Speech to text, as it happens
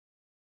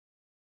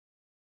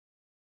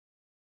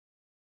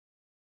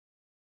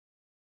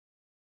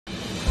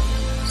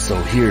So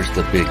here's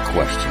the big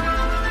question.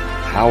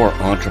 How are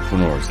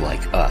entrepreneurs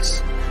like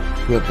us,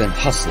 who have been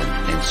hustling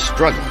and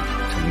struggling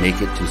to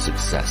make it to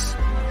success,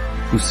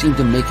 who seem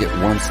to make it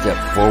one step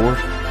forward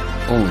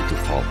only to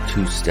fall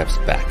two steps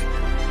back,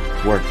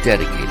 who are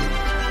dedicated,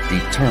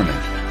 determined,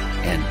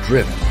 and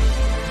driven,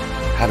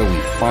 how do we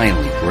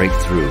finally break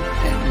through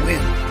and win?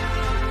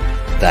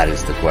 That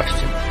is the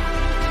question,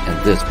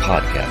 and this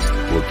podcast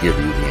will give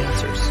you the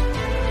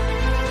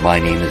answers.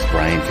 My name is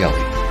Brian Kelly,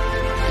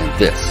 and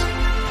this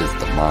is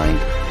the Mind,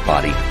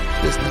 Body,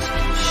 Business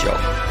Show.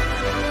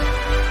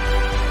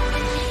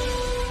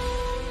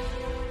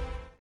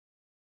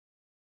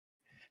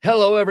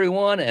 Hello,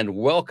 everyone, and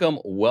welcome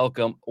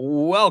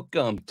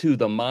to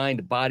the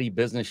Mind, Body,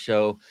 Business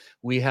Show.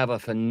 We have a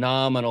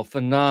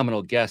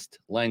phenomenal guest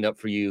lined up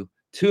for you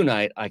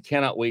tonight. I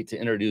cannot wait to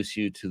introduce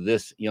you to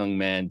this young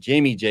man.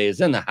 Jaime J is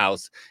in the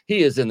house.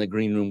 He is in the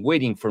green room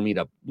waiting for me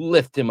to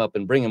lift him up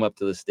and bring him up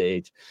to the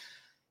stage.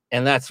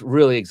 And that's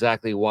really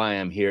exactly why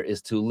I'm here,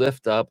 is to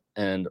lift up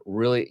and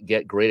really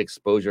get great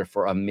exposure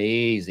for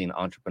amazing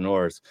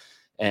entrepreneurs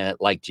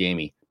like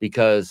Jaime,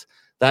 because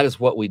that is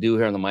what we do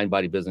here on the Mind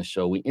Body Business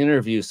Show. We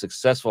interview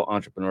successful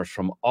entrepreneurs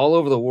from all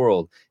over the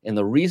world. And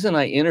the reason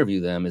I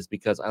interview them is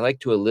because I like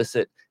to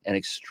elicit and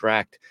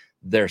extract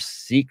their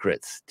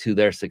secrets to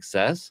their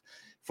success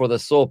for the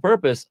sole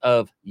purpose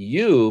of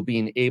you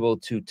being able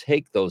to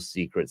take those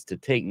secrets, to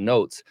take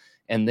notes,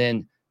 and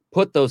then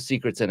put those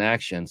secrets in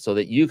action so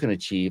that you can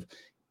achieve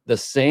the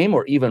same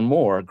or even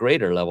more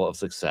greater level of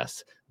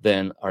success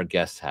than our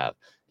guests have.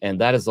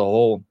 And that is the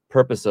whole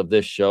purpose of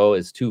this show,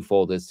 is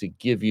twofold, is to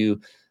give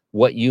you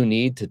what you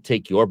need to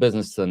take your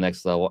business to the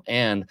next level,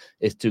 and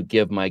is to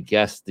give my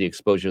guests the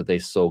exposure they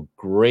so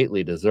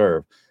greatly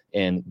deserve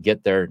and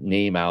get their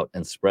name out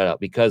and spread out,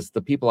 because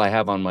the people I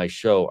have on my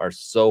show are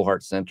so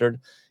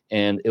heart-centered,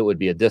 and it would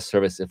be a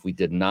disservice if we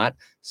did not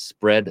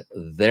spread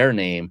their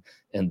name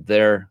and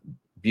their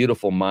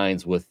beautiful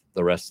minds with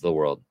the rest of the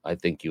world. I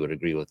think you would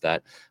agree with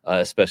that,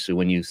 especially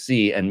when you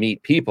see and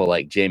meet people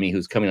like Jaime,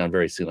 who's coming on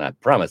very soon, I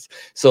promise.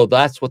 So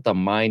that's what the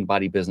Mind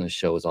Body Business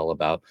Show is all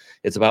about.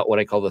 It's about what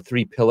I call the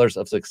 3 pillars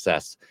of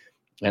success.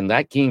 And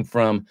that came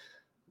from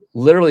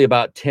literally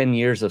about 10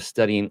 years of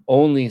studying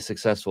only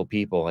successful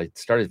people. I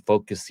started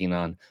focusing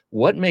on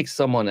what makes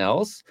someone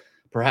else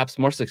perhaps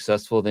more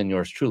successful than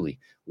yours truly.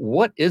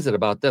 What is it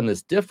about them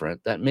that's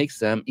different that makes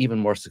them even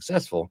more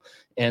successful?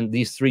 And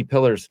these 3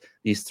 pillars,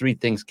 these 3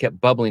 things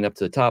kept bubbling up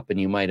to the top, and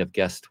you might have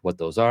guessed what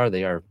those are.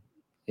 They are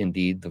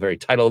indeed the very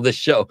title of this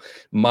show,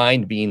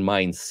 mind being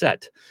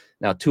mindset.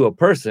 Now, to a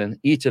person,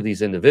 each of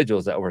these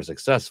individuals that were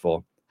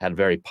successful had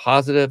very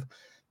positive,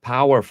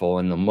 powerful,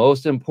 and the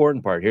most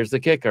important part, here's the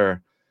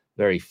kicker,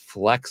 very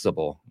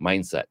flexible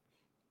mindset.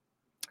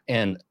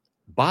 And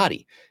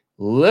body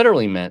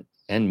literally meant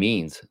and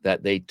means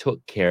that they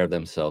took care of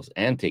themselves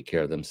and take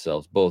care of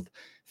themselves, both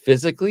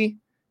physically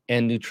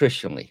and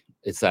nutritionally.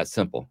 It's that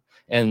simple.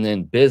 And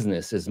then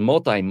business is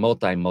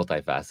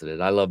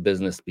multifaceted. I love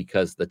business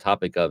because the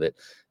topic of it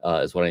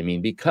is what I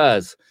mean,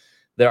 because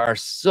there are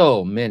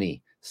so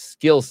many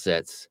skill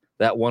sets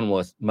that one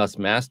must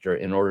master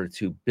in order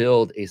to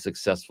build a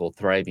successful,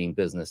 thriving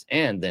business,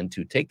 and then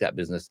to take that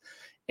business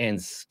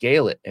and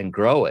scale it and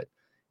grow it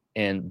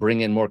and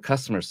bring in more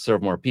customers,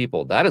 serve more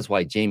people. That is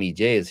why Jaime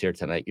J is here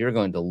tonight. You're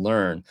going to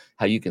learn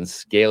how you can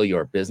scale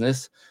your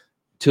business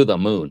to the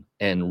moon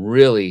and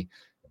really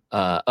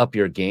up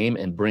your game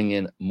and bring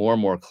in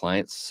more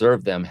clients,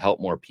 serve them,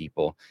 help more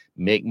people,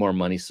 make more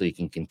money so you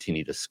can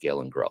continue to scale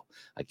and grow.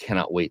 I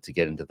cannot wait to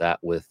get into that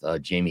with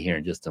Jaime here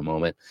in just a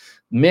moment.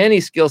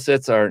 Many skill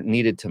sets are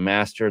needed to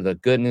master. The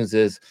good news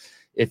is,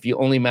 if you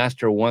only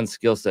master one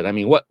skill set, I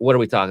mean, what are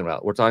we talking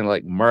about? We're talking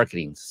like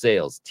marketing,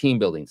 sales, team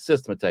building,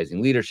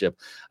 systematizing, leadership.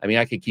 I mean,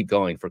 I could keep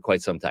going for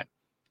quite some time.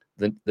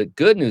 The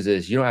good news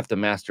is you don't have to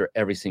master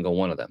every single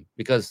one of them,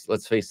 because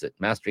let's face it,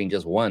 mastering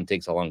just one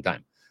takes a long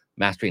time.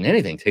 Mastering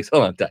anything takes a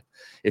long time.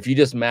 If you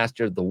just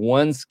master the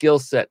one skill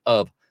set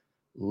of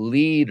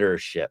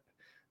leadership,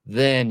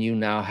 then you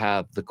now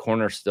have the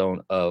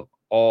cornerstone of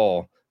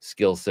all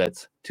skill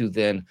sets to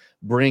then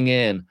bring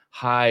in,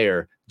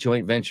 hire,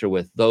 joint venture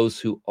with those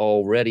who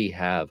already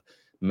have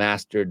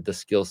mastered the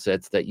skill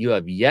sets that you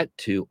have yet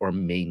to or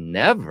may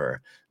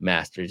never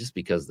master, just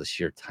because of the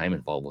sheer time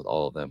involved with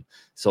all of them.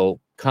 So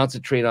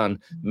concentrate on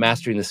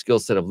mastering the skill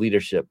set of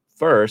leadership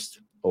first,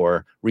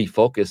 or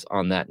refocus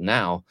on that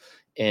now.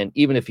 And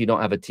even if you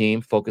don't have a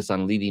team, focus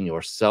on leading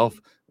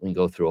yourself. We can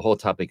go through a whole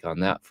topic on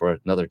that for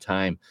another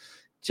time.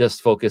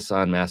 Just focus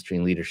on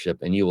mastering leadership,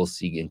 and you will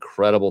see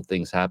incredible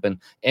things happen.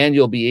 And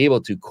you'll be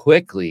able to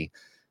quickly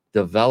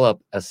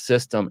develop a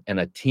system and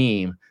a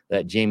team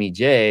that Jaime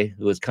J,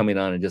 who is coming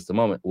on in just a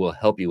moment, will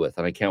help you with.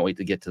 And I can't wait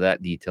to get to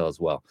that detail as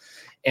well.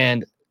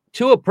 And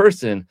to a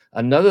person,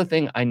 another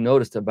thing I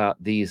noticed about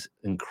these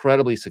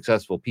incredibly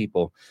successful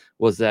people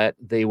was that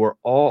they were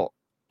all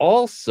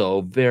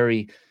also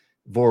very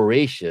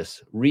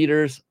voracious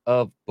readers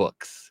of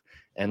books.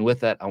 And with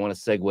that, I want to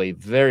segue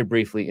very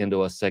briefly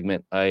into a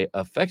segment I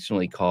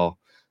affectionately call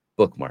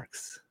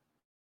bookmarks.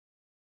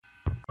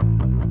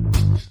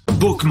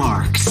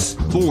 Bookmarks.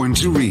 Born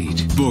to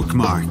read.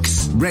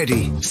 Bookmarks.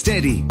 Ready,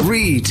 steady,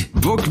 read.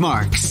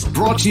 Bookmarks.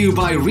 Brought to you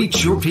by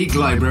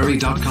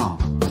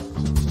reachyourpeaklibrary.com.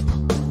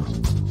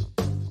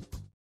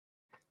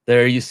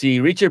 There you see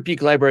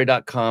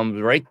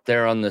reachyourpeaklibrary.com right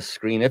there on the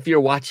screen. If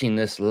you're watching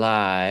this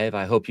live,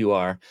 I hope you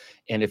are.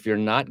 And if you're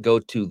not, go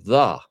to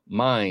the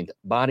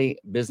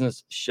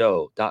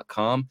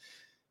mindbodybusinessshow.com.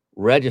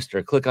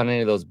 Register, click on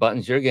any of those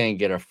buttons. You're going to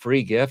get a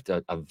free gift,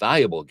 a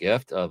valuable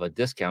gift of a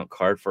discount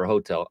card for a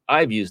hotel.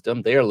 I've used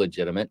them. They are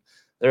legitimate.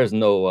 There's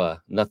no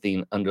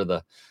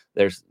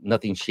there's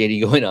nothing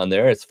shady going on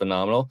there. It's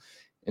phenomenal.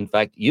 In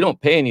fact, you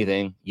don't pay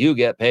anything. You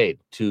get paid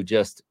to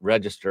just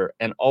register.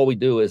 And all we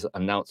do is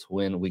announce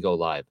when we go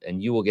live.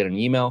 And you will get an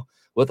email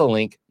with a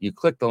link. You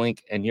click the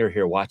link and you're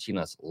here watching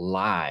us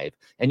live.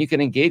 And you can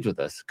engage with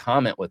us,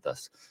 comment with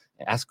us,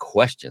 ask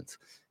questions,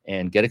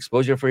 and get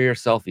exposure for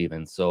yourself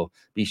even. So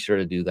be sure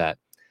to do that.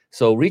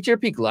 So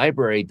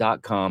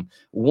reachyourpeaklibrary.com.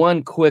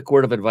 One quick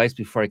word of advice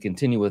before I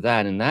continue with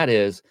that. And that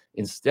is,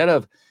 instead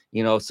of,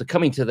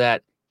 succumbing to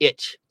that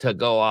itch to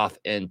go off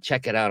and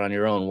check it out on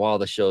your own while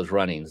the show's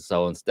running.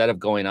 So instead of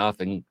going off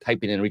and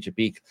typing in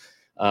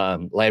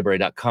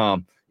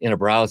reachyourpeaklibrary.com in a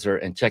browser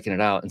and checking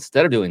it out,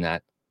 instead of doing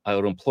that, I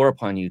would implore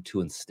upon you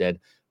to instead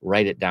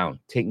write it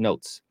down, take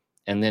notes,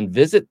 and then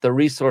visit the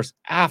resource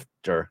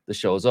after the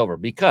show is over,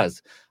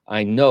 because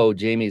I know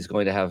Jaime is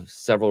going to have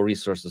several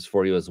resources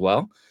for you as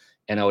well.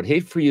 And I would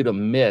hate for you to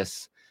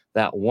miss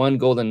that one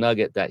golden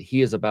nugget that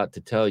he is about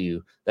to tell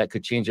you that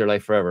could change your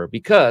life forever,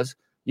 because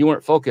you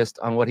weren't focused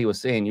on what he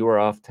was saying. You were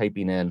off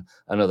typing in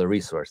another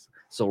resource.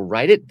 So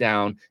write it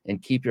down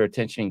and keep your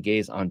attention and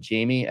gaze on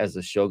Jaime as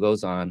the show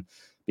goes on,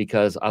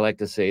 because I like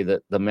to say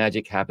that the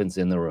magic happens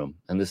in the room.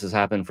 And this has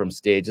happened from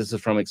stage. This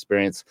is from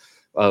experience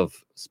of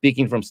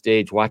speaking from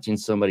stage, watching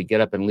somebody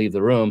get up and leave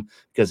the room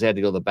because they had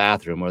to go to the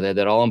bathroom, or they had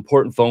that all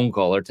important phone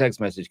call or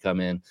text message come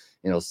in.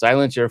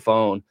 Silence your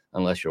phone,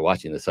 unless you're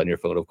watching this on your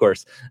phone, of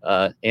course,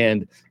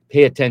 and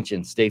pay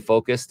attention, stay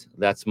focused.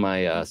 That's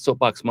my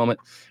soapbox moment.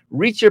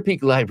 Reach Your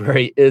Peak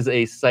Library is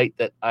a site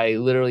that I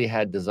literally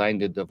had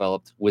designed and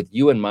developed with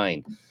you in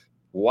mind.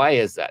 Why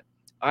is that?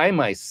 I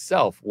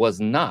myself was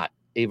not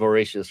a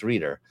voracious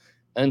reader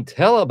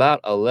until about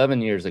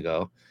 11 years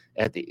ago,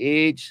 at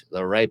the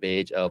ripe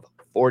age of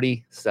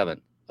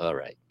 47. All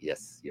right.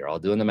 Yes, you're all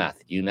doing the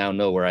math. You now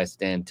know where I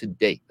stand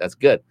today. That's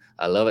good.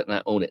 I love it and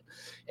I own it.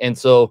 And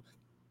so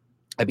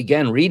I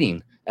began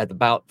reading at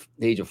about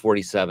the age of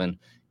 47,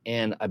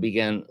 and I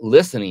began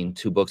listening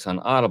to books on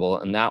Audible,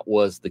 and that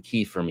was the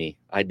key for me.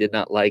 I did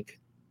not like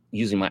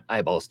using my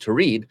eyeballs to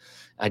read.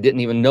 I didn't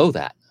even know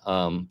that.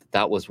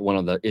 That was one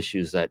of the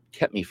issues that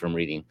kept me from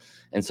reading.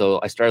 And so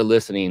I started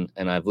listening,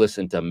 and I've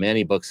listened to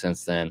many books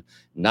since then.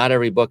 Not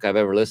every book I've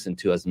ever listened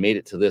to has made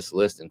it to this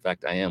list. In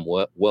fact, I am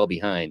well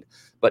behind.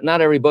 But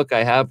not every book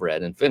I have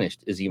read and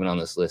finished is even on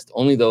this list.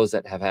 Only those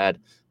that have had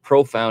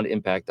profound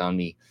impact on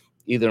me,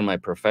 either in my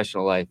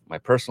professional life, my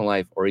personal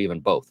life, or even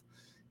both.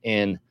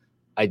 And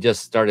I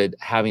just started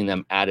having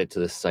them added to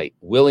the site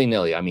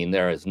willy-nilly. I mean,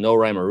 there is no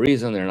rhyme or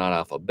reason. They're not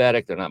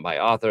alphabetic. They're not by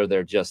author.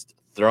 They're just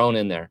thrown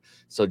in there.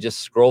 So just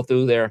scroll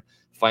through there,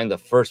 find the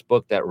first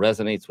book that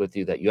resonates with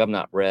you that you have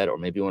not read, or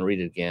maybe you want to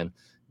read it again.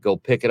 Go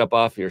pick it up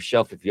off your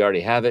shelf if you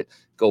already have it.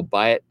 Go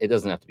buy it. It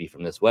doesn't have to be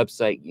from this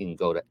website. You can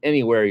go to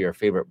anywhere, your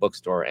favorite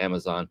bookstore, or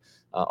Amazon.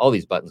 All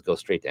these buttons go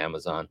straight to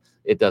Amazon.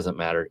 It doesn't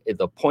matter.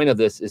 The point of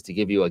this is to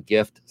give you a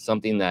gift,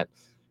 something that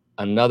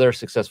another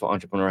successful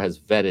entrepreneur has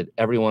vetted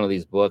every one of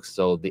these books.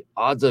 So the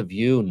odds of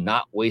you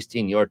not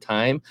wasting your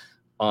time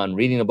on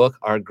reading a book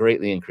are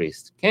greatly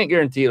increased. Can't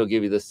guarantee it'll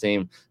give you the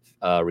same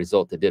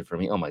result that did for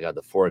me. Oh my God,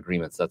 the 4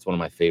 Agreements. That's one of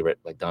my favorite,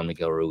 by Don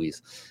Miguel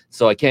Ruiz.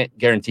 So I can't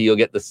guarantee you'll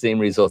get the same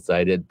results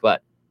I did,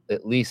 but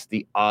at least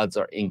the odds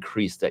are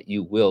increased that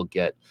you will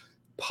get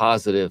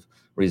positive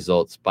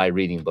results by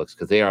reading books,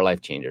 because they are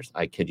life changers.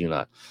 I kid you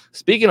not.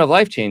 Speaking of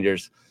life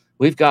changers,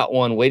 we've got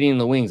one waiting in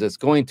the wings that's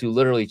going to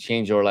literally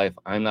change your life.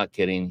 I'm not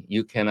kidding.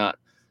 You cannot.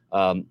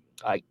 I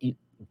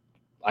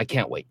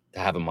can't wait to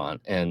have him on.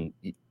 And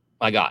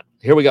my God,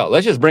 here we go.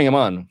 Let's just bring him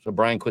on so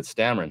Brian quits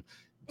stammering.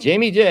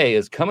 Jaime J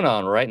is coming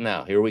on right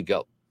now. Here we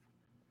go.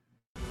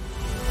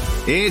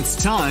 It's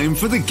time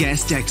for the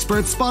Guest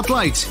Expert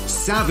Spotlight.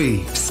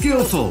 Savvy,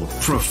 skillful,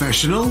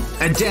 professional,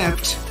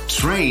 adept,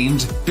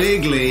 trained,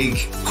 big league,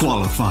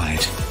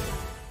 qualified.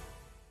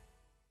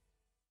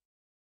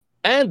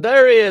 And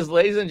there he is,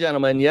 ladies and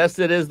gentlemen. Yes,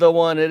 it is the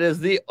one. It is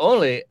the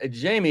only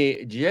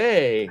Jaime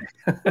J.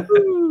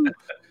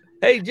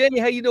 Hey, Jaime,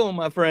 how you doing,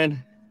 my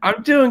friend?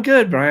 I'm doing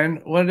good,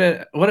 Brian. What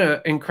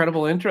a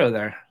incredible intro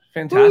there.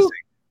 Fantastic. Woo.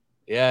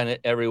 Yeah, and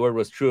every word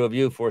was true of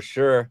you for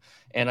sure.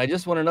 And I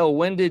just want to know,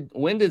 when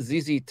did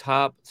ZZ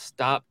Top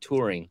stop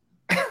touring?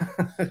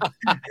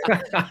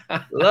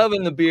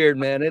 Loving the beard,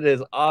 man. It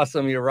is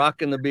awesome. You're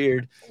rocking the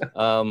beard.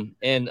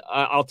 And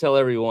I'll tell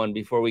everyone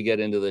before we get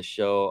into the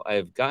show,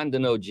 I've gotten to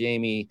know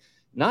Jaime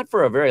not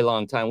for a very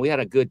long time. We had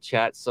a good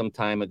chat some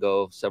time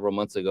ago, several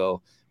months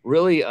ago,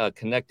 really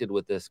connected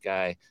with this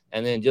guy.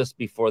 And then just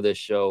before this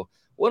show,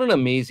 what an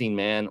amazing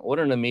man, what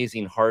an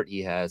amazing heart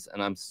he has.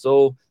 And I'm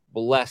so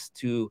blessed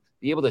to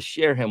be able to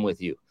share him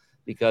with you,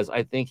 because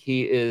I think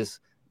he is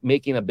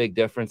making a big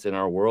difference in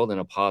our world in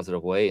a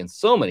positive way in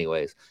so many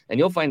ways. And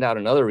you'll find out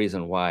another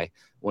reason why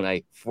when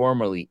I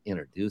formally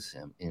introduce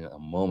him in a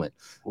moment.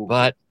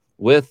 But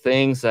with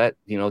things that,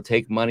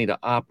 take money to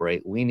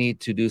operate, we need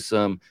to do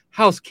some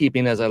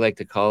housekeeping, as I like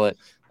to call it.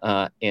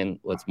 And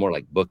what's more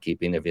like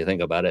bookkeeping, if you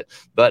think about it.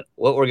 But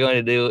what we're going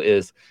to do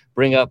is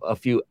bring up a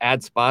few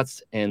ad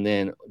spots, and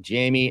then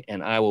Jamie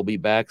and I will be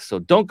back. So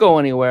don't go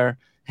anywhere.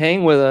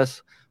 Hang with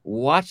us.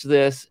 Watch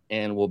this,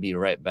 and we'll be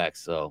right back.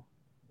 So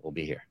we'll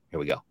be here. Here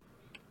we go.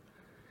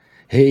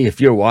 Hey, if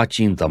you're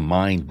watching the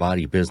Mind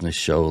Body Business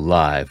Show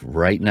live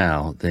right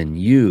now, then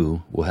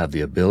you will have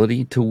the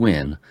ability to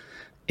win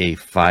a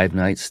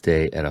 5-night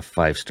stay at a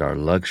 5-star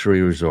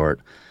luxury resort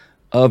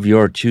of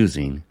your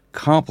choosing,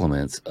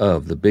 compliments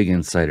of the Big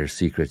Insider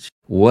Secrets.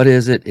 What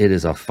is it? It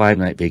is a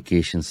 5-night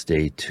vacation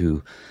stay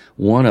to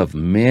one of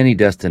many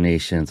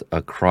destinations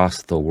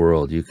across the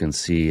world. You can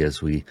see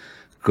as we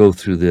go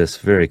through this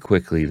very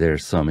quickly,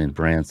 there's some in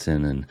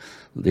Branson and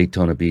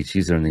Daytona Beach.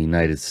 These are in the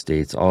United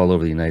States, all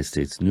over the United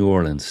States, New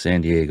Orleans,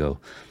 San Diego.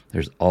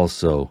 There's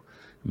also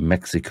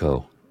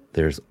Mexico.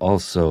 There's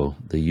also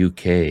the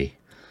UK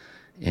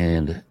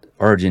and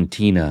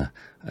Argentina.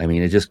 I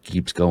mean, it just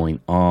keeps going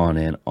on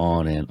and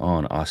on and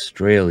on.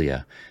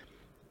 Australia.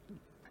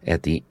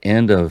 At the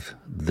end of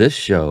this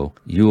show,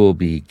 you will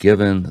be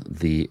given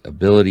the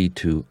ability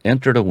to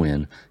enter to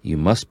win. You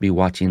must be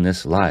watching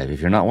this live. If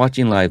you're not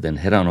watching live, then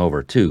head on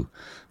over to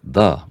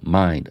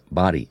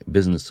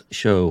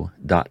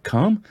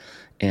themindbodybusinessshow.com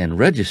and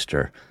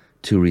register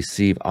to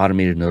receive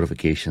automated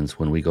notifications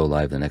when we go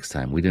live the next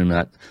time. We do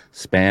not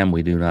spam.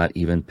 We do not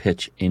even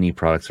pitch any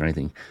products or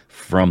anything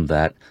from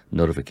that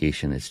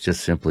notification. It's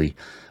just simply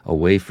a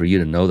way for you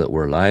to know that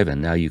we're live,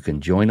 and now you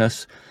can join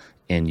us,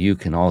 and you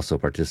can also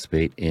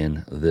participate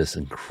in this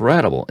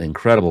incredible,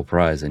 incredible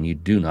prize, and you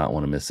do not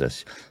want to miss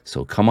this.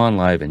 So come on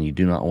live, and you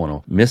do not want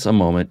to miss a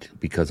moment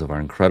because of our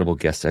incredible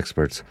guest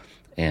experts,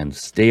 and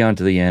stay on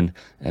to the end,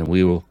 and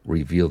we will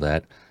reveal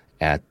that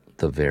at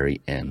the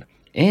very end.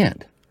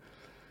 And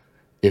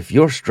if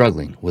you're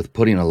struggling with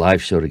putting a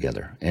live show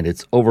together and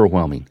it's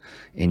overwhelming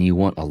and you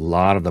want a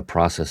lot of the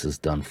processes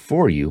done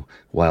for you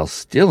while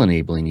still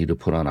enabling you to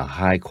put on a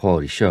high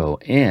quality show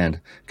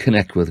and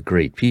connect with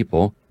great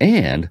people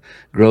and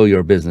grow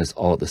your business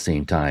all at the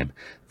same time,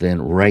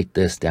 then write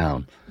this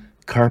down: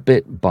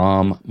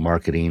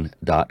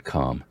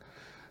 carpetbombmarketing.com.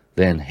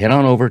 Then head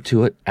on over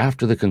to it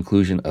after the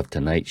conclusion of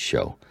tonight's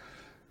show.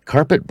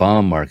 Carpet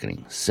Bomb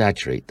Marketing.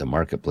 Saturate the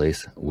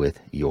marketplace with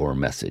your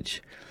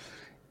message.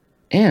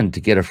 And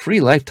to get a free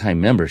lifetime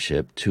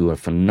membership to a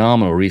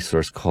phenomenal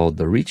resource called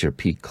the Reach Your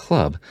Peak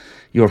Club,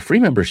 your free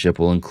membership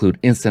will include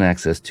instant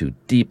access to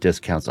deep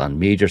discounts on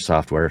major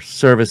software,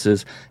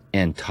 services,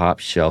 and top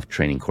shelf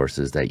training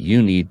courses that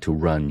you need to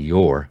run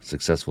your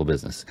successful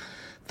business.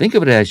 Think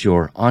of it as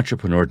your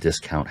entrepreneur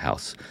discount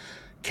house.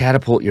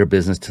 Catapult your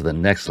business to the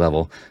next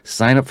level.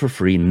 Sign up for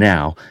free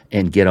now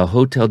and get a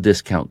hotel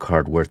discount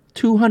card worth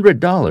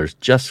 $200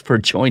 just for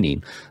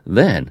joining.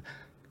 Then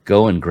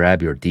go and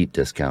grab your deep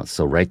discounts.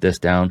 So write this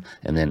down,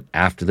 and then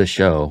after the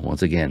show,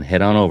 once again,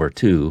 head on over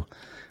to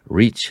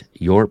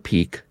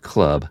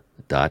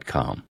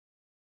reachyourpeakclub.com.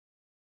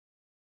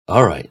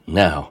 All right,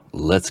 now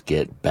let's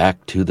get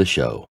back to the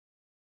show.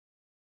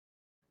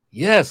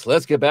 Yes,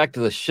 let's get back to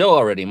the show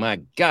already.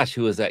 My gosh,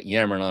 who is that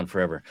yammering on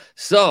forever?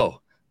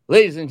 So,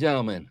 ladies and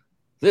gentlemen,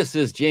 this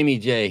is Jamie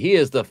J. He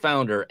is the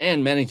founder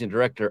and managing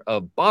director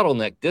of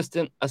Bottleneck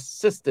Distant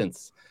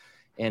Assistance.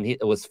 And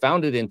it was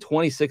founded in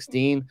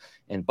 2016.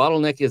 And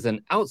Bottleneck is an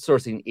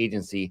outsourcing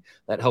agency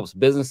that helps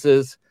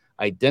businesses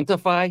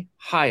identify,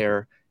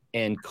 hire,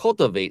 and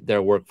cultivate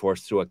their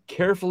workforce through a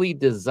carefully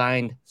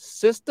designed,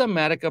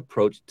 systematic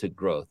approach to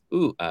growth.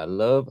 Ooh, I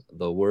love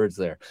the words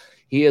there.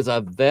 He is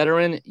a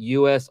veteran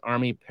U.S.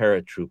 Army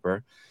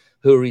paratrooper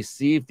who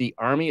received the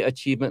Army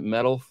Achievement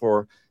Medal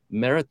for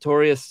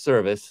meritorious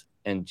service.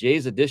 And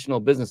Jay's additional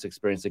business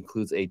experience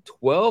includes a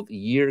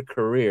 12-year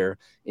career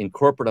in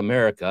corporate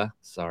America,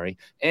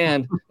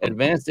 and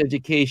advanced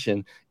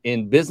education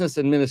in business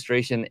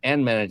administration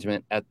and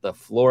management at the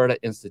Florida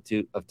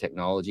Institute of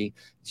Technology.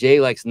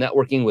 Jay likes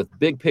networking with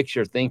big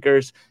picture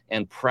thinkers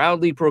and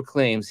proudly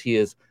proclaims he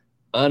is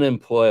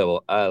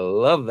unemployable. I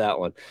love that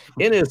one.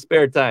 In his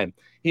spare time,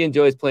 he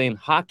enjoys playing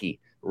hockey,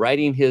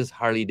 riding his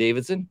Harley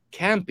Davidson,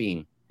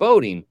 camping,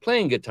 boating,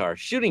 playing guitar,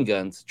 shooting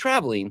guns,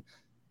 traveling,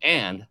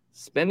 and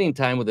spending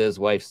time with his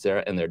wife,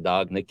 Sarah, and their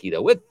dog,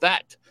 Nikita. With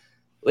that,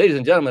 ladies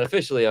and gentlemen,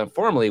 officially and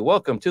formally,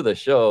 welcome to the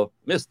show,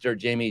 Mr.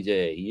 Jamie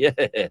J.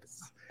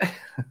 Yes.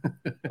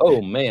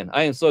 Oh, man.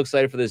 I am so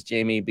excited for this,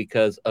 Jamie,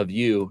 because of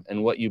you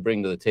and what you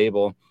bring to the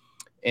table.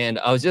 And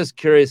I was just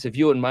curious if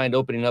you wouldn't mind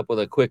opening up with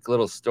a quick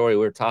little story.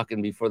 We were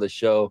talking before the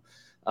show.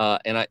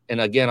 And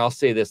again, I'll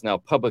say this now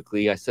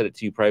publicly. I said it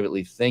to you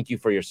privately. Thank you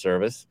for your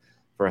service,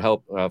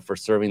 for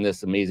serving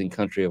this amazing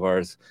country of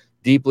ours.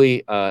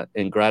 Deeply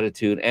in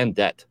gratitude and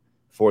debt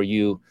for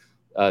you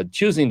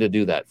choosing to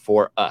do that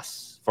for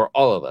us, for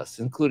all of us,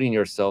 including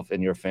yourself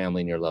and your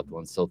family and your loved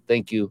ones. So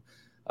thank you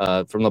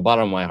from the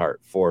bottom of my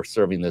heart for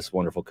serving this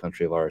wonderful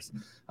country of ours.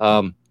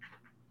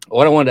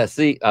 What I wanted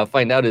to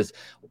find out is,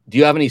 do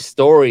you have any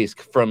stories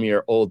from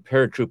your old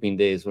paratrooping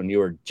days when you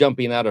were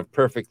jumping out of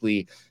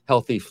perfectly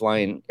healthy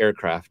flying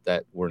aircraft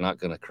that were not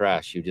going to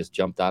crash? You just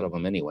jumped out of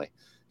them anyway.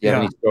 Do you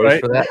have any stories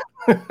for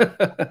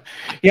that?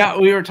 Yeah,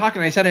 we were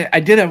talking. I said I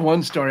did have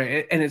one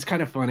story, and it's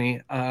kind of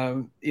funny.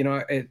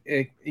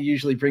 It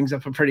usually brings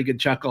up a pretty good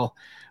chuckle.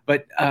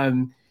 But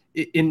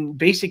in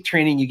basic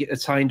training, you get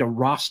assigned a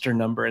roster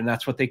number, and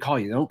that's what they call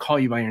you. They don't call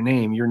you by your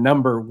name. Your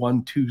number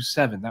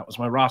 127. That was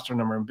my roster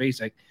number in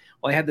basic.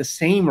 Well, I had the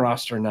same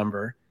roster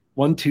number,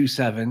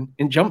 127,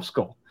 in jump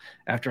school.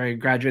 After I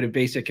graduated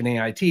basic and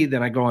AIT,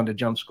 then I go on to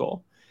jump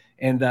school,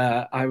 and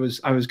I was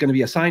going to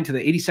be assigned to the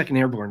 82nd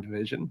Airborne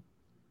Division.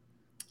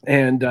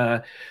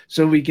 And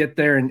so we get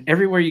there, and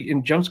everywhere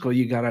in jump school,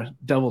 you got to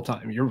double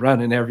time. You're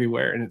running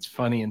everywhere, and it's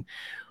funny. And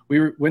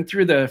we went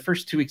through the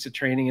first 2 weeks of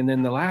training, and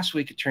then the last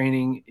week of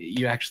training,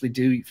 you actually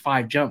do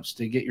 5 jumps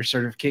to get your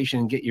certification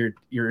and get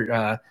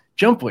your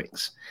jump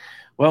wings.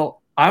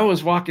 Well, I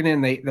was walking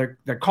in.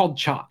 They're called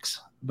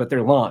chalks, but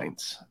they're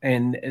lines,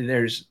 and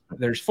there's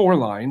 4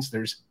 lines.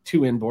 There's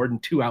 2 inboard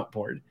and 2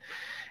 outboard.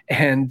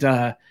 And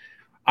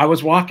I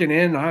was walking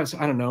in. I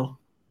don't know,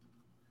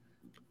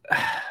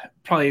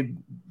 probably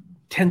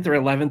 10th or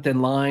 11th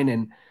in line,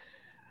 and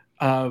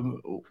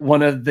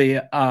one of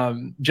the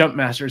jump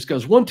masters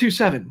goes,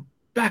 127,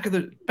 back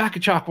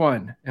of chalk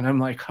 1, and I'm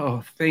like,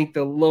 oh, thank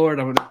the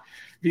Lord, I'm gonna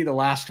be the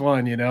last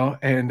one,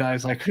 And I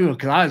was like,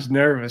 because I was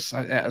nervous,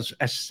 as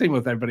same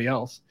with everybody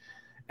else.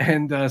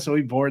 And so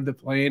we board the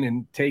plane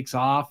and takes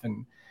off,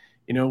 and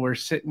we're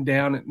sitting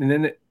down, and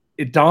then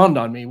it dawned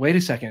on me, wait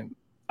a second,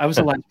 I was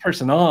the last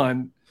person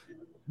on.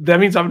 That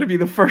means I'm going to be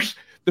the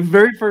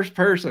very first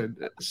person.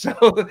 So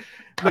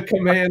the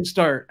commands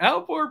start: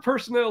 outboard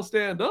personnel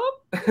stand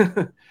up,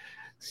 hook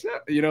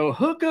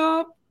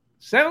up,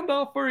 sound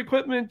off for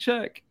equipment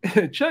check,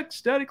 check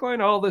static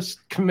line. All this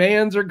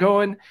commands are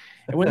going.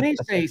 And when they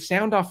say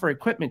sound off for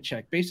equipment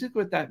check,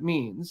 basically what that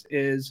means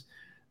is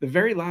the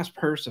very last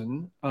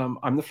person,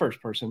 I'm the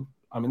first person,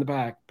 I'm in the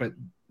back, but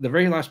the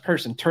very last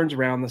person turns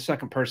around, the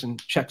second person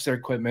checks their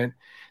equipment,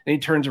 and he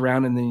turns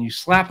around, and then you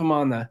slap them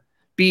on the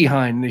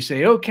behind, and they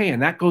say, okay,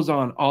 and that goes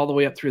on all the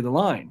way up through the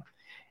line.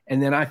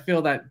 And then I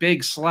feel that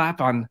big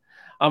slap on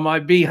my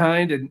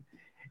behind,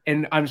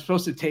 and I'm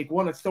supposed to take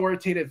one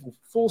authoritative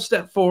full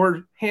step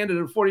forward, hand at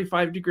a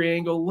 45-degree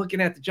angle,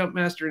 looking at the jump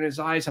master in his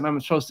eyes, and I'm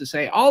supposed to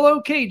say, all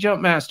okay,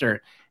 jump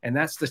master. And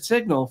that's the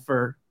signal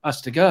for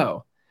us to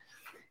go.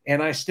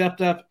 And I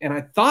stepped up, and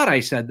I thought I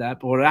said that,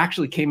 but what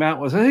actually came out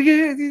was,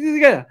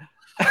 I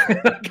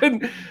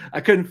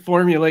couldn't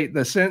formulate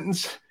the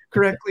sentence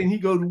correctly. And he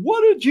goes,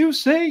 what did you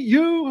say,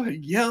 you?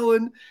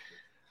 Yelling.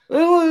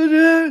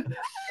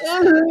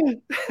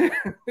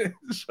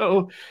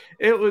 So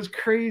it was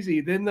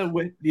crazy. Then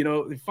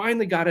they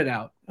finally got it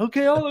out.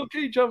 Okay, all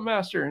okay, jump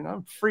master. And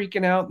I'm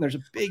freaking out. And there's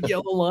a big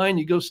yellow line.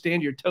 You go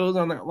stand your toes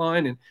on that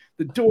line, and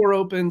the door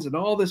opens, and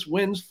all this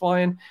wind's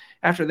flying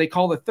after they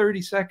call the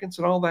 30 seconds,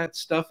 and all that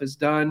stuff is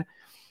done.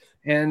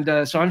 And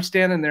so I'm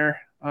standing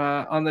there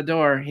on the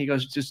door. He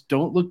goes, just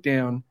don't look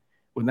down.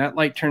 When that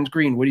light turns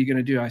green, what are you going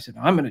to do? I said,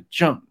 I'm going to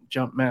jump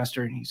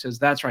master. And he says,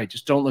 that's right.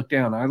 Just don't look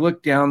down. I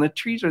looked down. The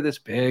trees are this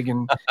big,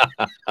 and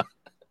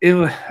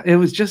it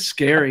was just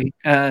scary.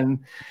 And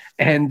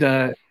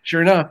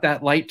sure enough,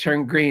 that light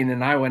turned green,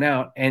 and I went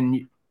out.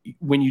 And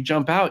when you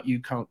jump out,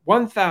 you count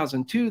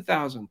 1,000,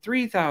 2,000,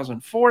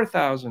 3,000,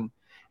 4,000.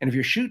 And if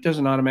your chute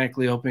doesn't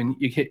automatically open,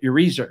 you hit your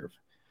reserve.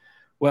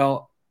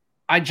 Well,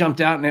 I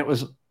jumped out, and it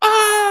was,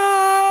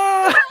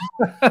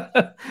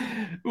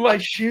 my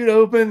chute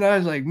opened. I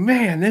was like,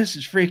 man, this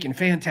is freaking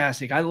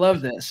fantastic. I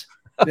love this.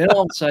 Then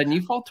all of a sudden,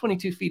 you fall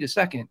 22 feet a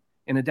second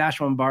in a Dash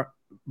 1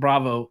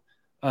 Bravo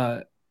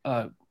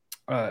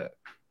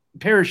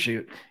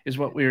parachute is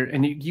what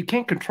and you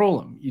can't control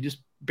them. You just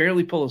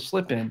barely pull a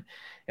slip in.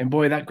 And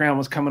boy, that ground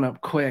was coming up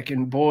quick.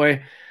 And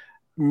boy,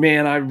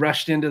 man, I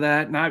rushed into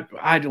that, and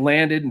I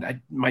landed,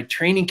 and my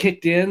training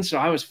kicked in, so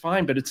I was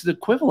fine. But it's the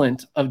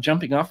equivalent of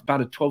jumping off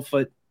about a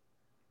 12-foot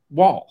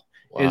wall.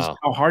 Wow. Is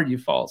how hard you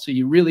fall. So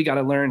you really got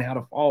to learn how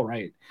to fall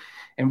right.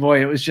 And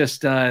boy, it was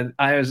just I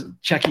was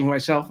checking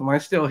myself. Am I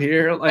still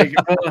here?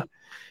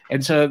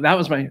 And so that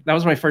was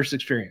my first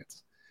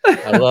experience.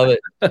 I love it.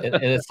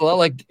 And it's a lot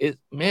like it,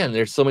 man,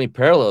 there's so many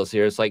parallels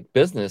here. It's like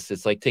business.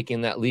 It's like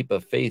taking that leap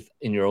of faith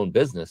in your own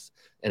business.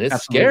 And it's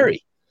Absolutely.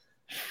 Scary.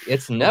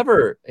 It's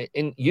never,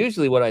 and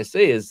usually what I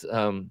say is,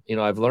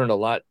 I've learned a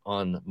lot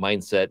on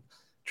mindset,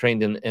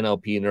 trained in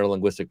NLP,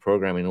 neuro-linguistic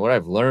programming. And what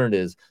I've learned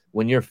is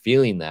when you're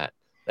feeling that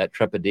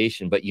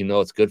trepidation, but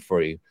it's good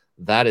for you,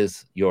 that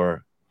is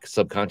your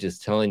subconscious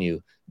telling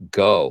you,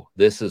 go,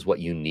 this is what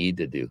you need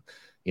to do.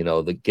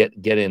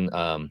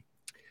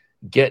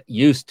 Get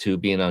used to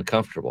being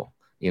uncomfortable,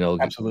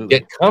 Absolutely.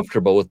 Get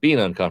comfortable with being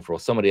uncomfortable.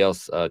 Somebody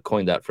else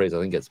coined that phrase. I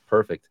think it's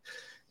perfect.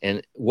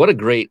 And what a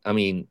great,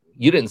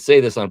 you didn't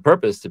say this on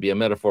purpose to be a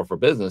metaphor for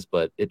business,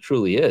 but it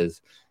truly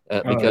is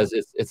because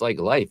it's like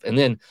life. And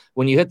then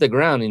when you hit the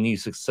ground and you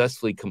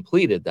successfully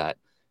completed that,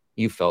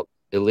 you felt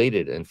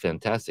elated and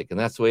fantastic. And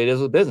that's the way it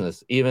is with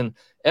business. Even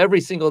every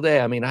single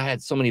day. I mean, I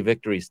had so many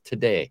victories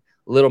today,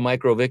 little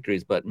micro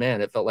victories, but man,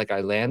 it felt like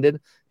I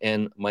landed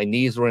and my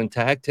knees were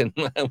intact and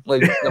I'm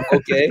like, I'm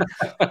okay.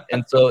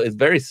 And so it's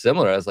very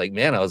similar. I was like,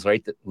 man, I was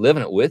right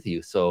living it with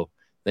you. So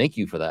thank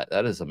you for that.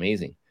 That is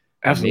amazing.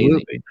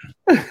 Amazing.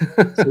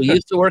 Absolutely. So you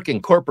used to work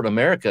in corporate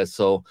America.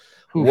 So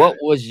Oof. what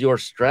was your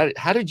strategy?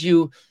 How did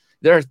you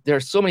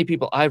there's so many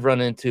people I've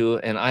run into,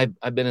 and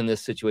I've been in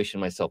this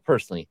situation myself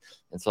personally.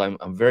 And so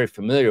I'm very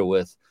familiar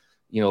with,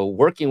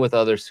 working with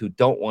others who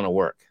don't want to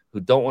work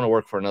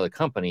for another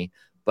company,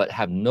 but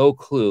have no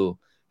clue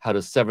how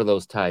to sever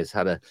those ties,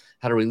 how to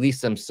release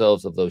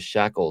themselves of those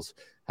shackles.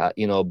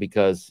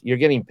 Because you're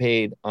getting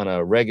paid on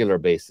a regular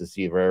basis,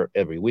 either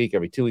every week,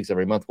 every 2 weeks,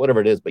 every month,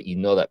 whatever it is, but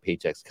that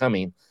paycheck's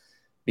coming.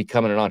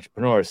 Becoming an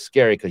entrepreneur is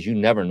scary because you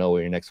never know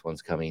where your next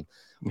one's coming.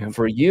 Yep.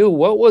 For you,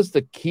 what was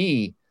the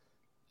key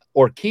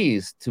or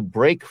keys to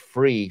break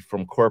free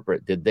from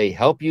corporate? Did they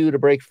help you to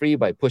break free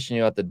by pushing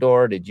you out the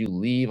door? Did you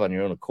leave on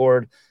your own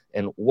accord?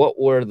 And what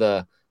were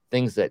the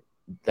things that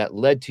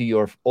led to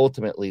your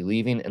ultimately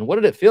leaving? And what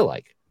did it feel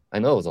like? I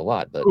know it was a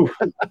lot, but Oof.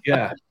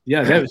 Yeah.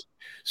 That was,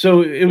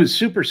 so it was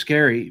super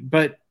scary,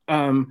 but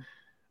I'm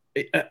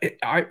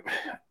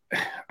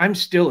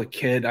still a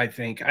kid. I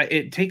think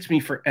it takes me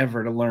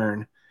forever to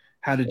learn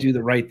how to do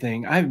the right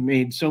thing. I've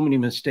made so many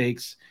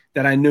mistakes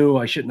that I knew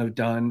I shouldn't have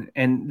done,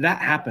 and that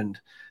happened.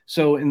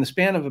 So in the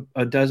span of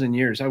a dozen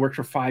years, I worked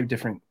for 5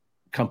 different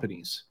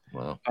companies.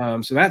 wow.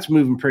 So that's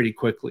moving pretty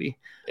quickly.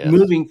 Yes.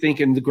 Moving,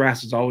 thinking the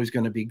grass is always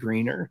going to be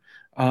greener.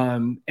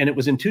 And it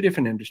was in 2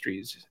 different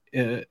industries.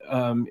 It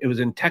was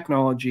in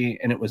technology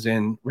and it was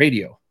in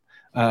radio.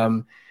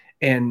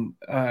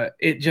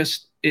 It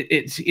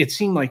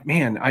seemed like,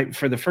 man,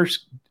 for the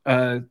first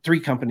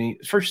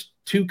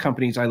 2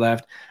 companies I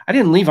left, I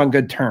didn't leave on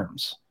good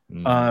terms.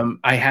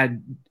 I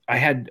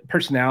had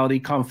personality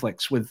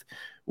conflicts with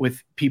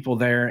people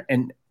there,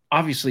 and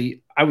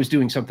obviously I was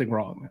doing something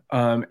wrong.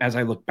 As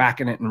I look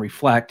back in it and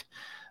reflect,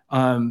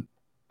 I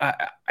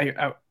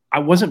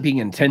wasn't being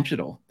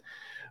intentional.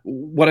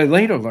 What I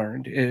later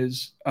learned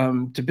is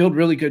to build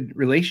really good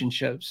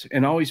relationships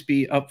and always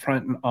be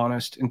upfront and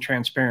honest and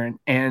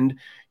transparent. And,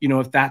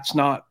 if that's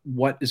not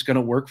what is going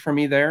to work for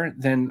me there,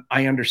 then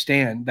I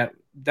understand that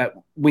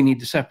we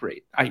need to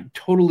separate. I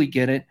totally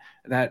get it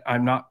that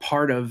I'm not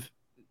part of,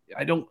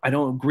 I don't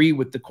agree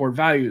with the core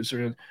values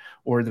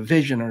or the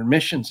vision or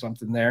mission,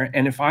 something there.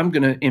 And if I'm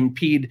going to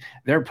impede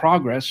their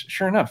progress,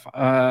 sure enough,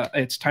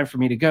 it's time for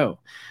me to go.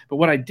 But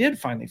what I did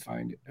finally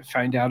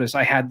find out is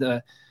I had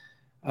the,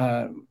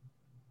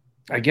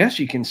 I guess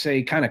you can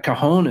say, kind of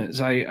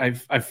cojones.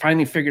 I've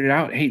finally figured it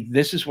out. Hey,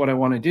 this is what I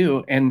want to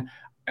do. And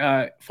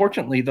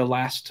fortunately, the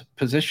last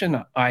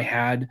position I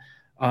had,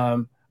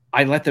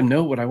 I let them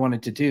know what I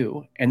wanted to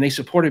do, and they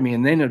supported me,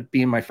 and they ended up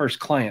being my first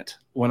client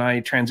when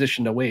I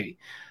transitioned away.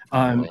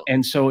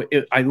 And so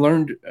I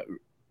learned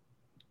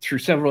through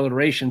several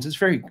iterations, it's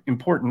very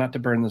important not to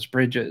burn those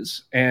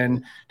bridges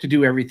and to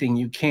do everything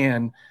you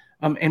can,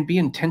 and be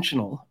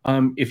intentional.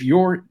 If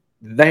you're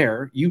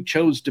there, you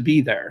chose to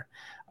be there.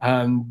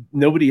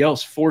 Nobody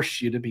else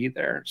forced you to be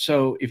there.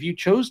 So if you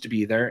chose to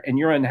be there and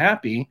you're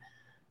unhappy,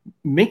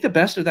 make the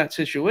best of that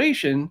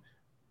situation,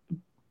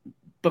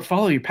 but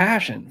follow your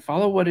passion,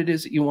 follow what it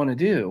is that you want to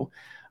do.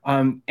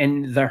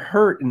 And the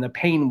hurt and the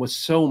pain was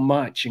so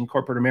much in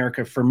corporate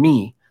America for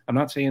me. I'm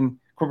not saying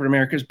corporate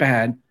America is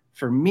bad.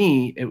 For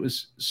me, it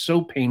was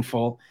so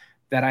painful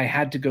that I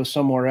had to go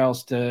somewhere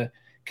else to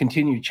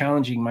continue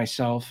challenging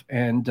myself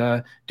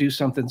and do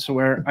something so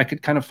where I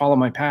could kind of follow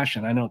my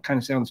passion. I know it kind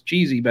of sounds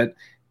cheesy, but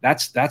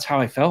that's how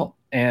I felt.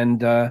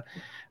 And I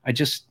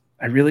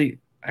really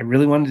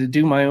wanted to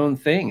do my own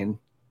thing.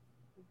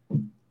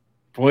 And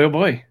boy, oh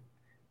boy,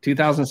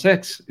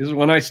 2006 is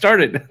when I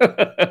started.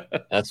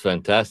 That's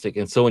fantastic.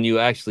 And so when you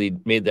actually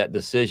made that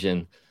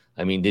decision,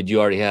 I mean, did you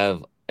already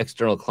have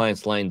external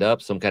clients lined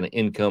up, some kind of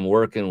income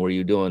working? Were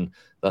you doing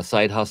the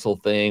side hustle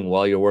thing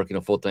while you're working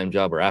a full-time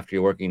job or after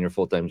you're working your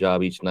full-time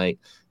job each night?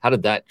 How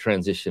did that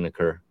transition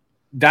occur?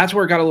 That's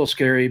where it got a little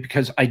scary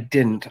because I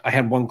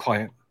had one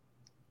client,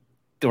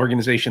 the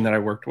organization that I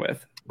worked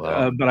with.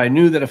 Wow. But I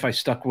knew that if I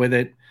stuck with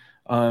it,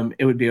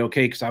 it would be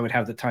okay because I would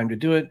have the time to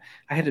do it.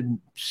 I had a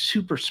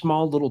super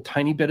small little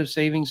tiny bit of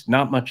savings,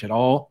 not much at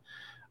all.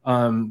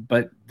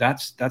 But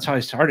that's how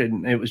I started.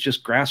 And it was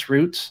just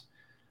grassroots,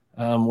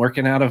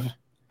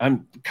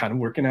 I'm kind of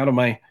working out of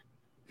my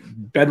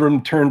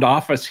bedroom turned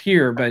office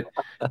here, but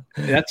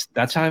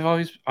that's how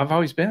I've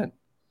always been.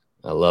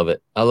 I love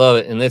it. I love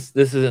it. And this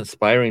is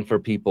inspiring for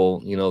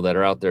people, that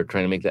are out there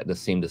trying to make that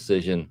same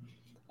decision.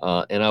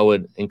 And I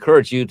would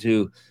encourage you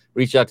to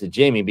reach out to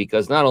Jaime,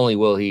 because not only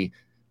will he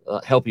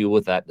help you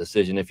with that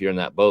decision if you're in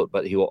that boat,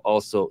 but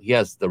he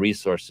has the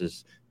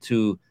resources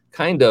to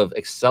kind of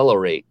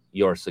accelerate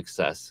your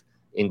success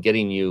in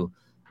getting you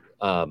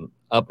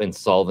up and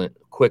solvent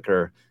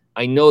quicker.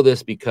 I know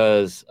this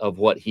because of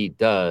what he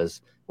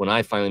does. When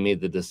I finally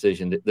made the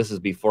decision, this is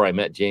before I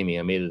met Jaime,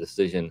 I made a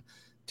decision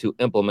to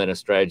implement a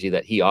strategy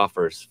that he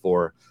offers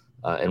for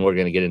and we're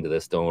going to get into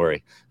this, don't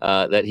worry,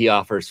 that he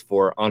offers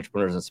for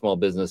entrepreneurs and small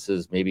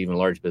businesses, maybe even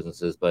large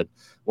businesses. But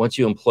once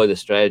you employ the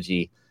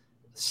strategy,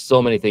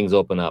 so many things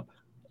open up.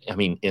 I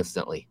mean,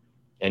 instantly,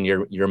 and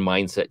your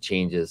mindset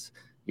changes.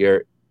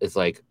 It's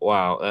like,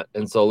 wow.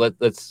 And so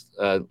let's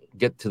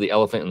get to the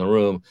elephant in the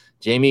room.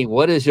 Jaime,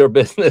 what is your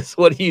business?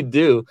 What do you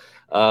do?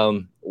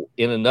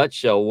 In a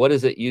nutshell, what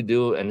is it you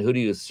do, and who do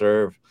you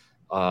serve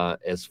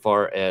as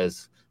far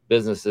as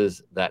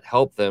businesses that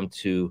help them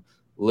to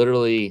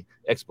literally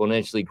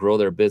exponentially grow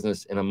their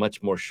business in a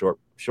much more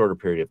shorter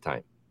period of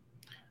time?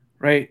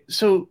 Right.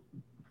 So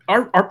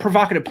our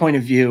provocative point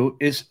of view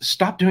is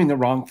stop doing the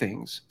wrong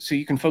things so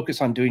you can focus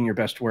on doing your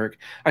best work.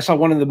 I saw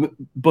one of the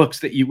books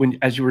that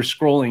as you were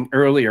scrolling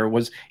earlier,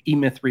 was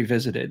E-Myth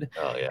Revisited.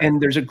 Oh, yeah. And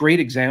there's a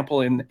great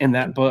example in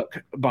that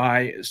book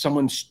by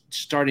someone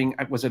starting,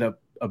 was it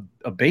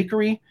a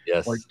bakery?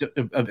 Yes. Or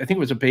I think it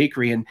was a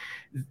bakery, and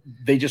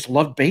they just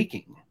loved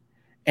baking.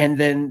 And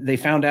then they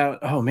found out,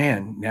 oh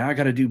man, now I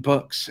got to do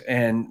books,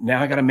 and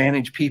now I got to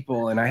manage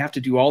people, and I have to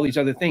do all these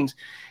other things.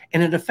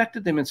 And it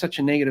affected them in such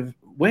a negative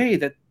way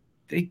that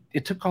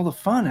it took all the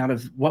fun out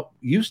of what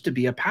used to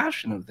be a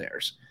passion of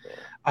theirs.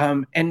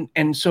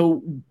 And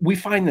so we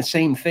find the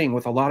same thing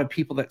with a lot of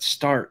people that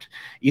start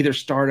either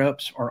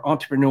startups or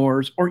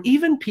entrepreneurs, or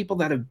even people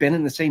that have been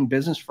in the same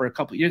business for a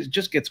couple of years. It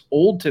just gets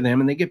old to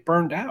them and they get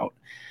burned out.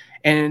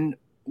 And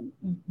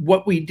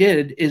what we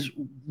did is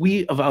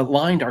we have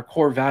aligned our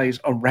core values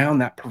around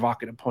that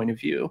provocative point of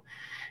view,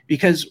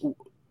 because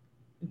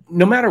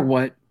no matter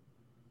what,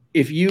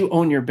 if you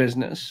own your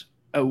business,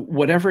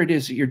 whatever it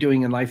is that you're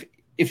doing in life,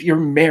 if you're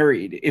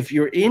married, if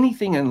you're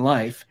anything in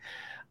life,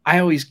 I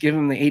always give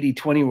them the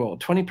 80-20 rule.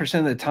 20%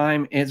 of the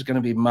time, it's going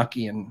to be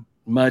mucky and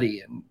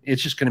muddy, and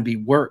it's just going to be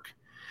work.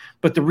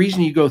 But the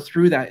reason you go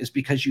through that is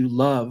because you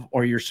love,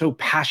 or you're so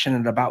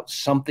passionate about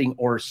something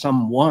or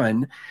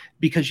someone,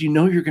 because you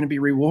know you're going to be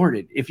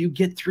rewarded. If you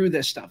get through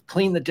this stuff,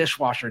 clean the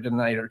dishwasher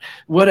tonight or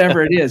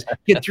whatever it is,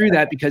 get through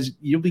that, because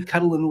you'll be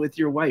cuddling with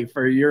your wife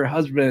or your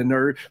husband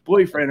or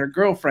boyfriend or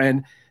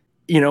girlfriend,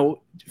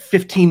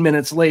 15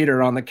 minutes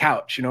later on the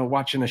couch,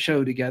 watching a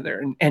show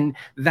together. And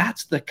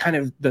that's the kind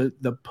of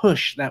the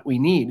push that we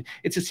need.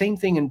 It's the same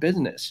thing in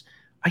business.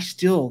 I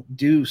still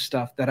do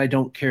stuff that I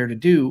don't care to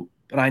do,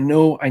 but I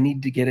know I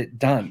need to get it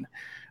done.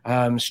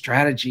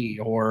 Strategy,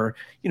 or,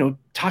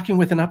 talking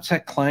with an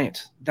upset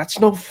client. That's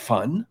no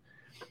fun,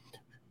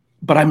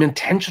 but I'm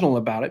intentional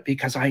about it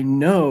because I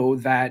know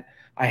that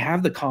I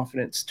have the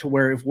confidence to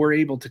where if we're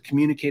able to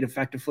communicate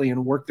effectively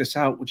and work this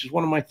out, which is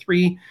one of my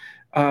three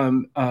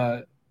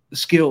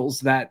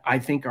skills that I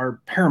think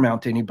are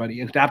paramount to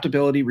anybody: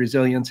 adaptability,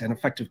 resilience, and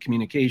effective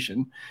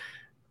communication.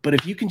 But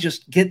if you can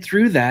just get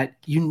through that,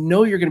 you're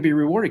going to be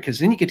rewarded, because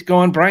then you get to go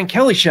on Brian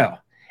Kelly's show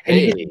and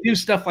you get to do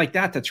stuff like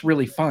that. That's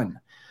really fun.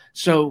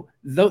 So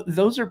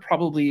those are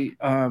probably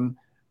some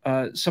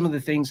of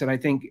the things that I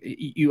think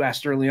you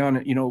asked early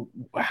on,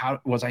 how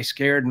was I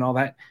scared and all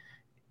that?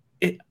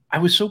 I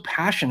was so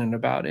passionate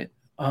about it.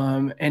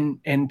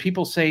 And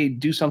people say,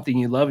 do something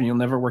you love and you'll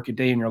never work a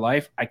day in your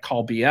life. I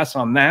call BS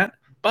on that.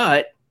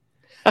 But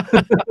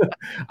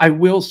I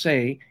will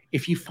say,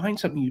 if you find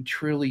something you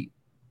truly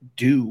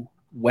do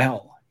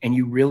well and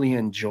you really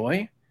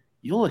enjoy,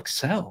 you'll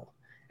excel,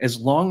 as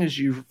long as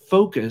you're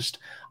focused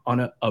on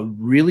a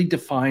really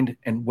defined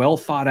and well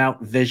thought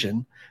out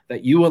vision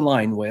that you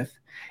align with,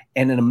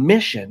 and in a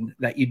mission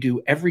that you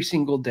do every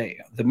single day.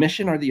 The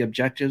mission are the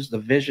objectives. The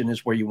vision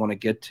is where you want to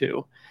get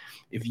to.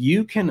 If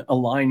you can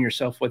align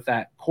yourself with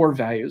that core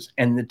values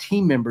and the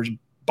team members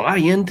buy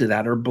into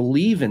that or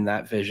believe in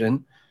that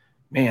vision,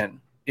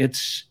 man,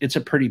 it's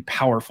a pretty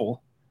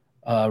powerful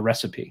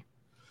recipe.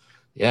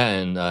 Yeah,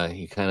 and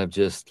you kind of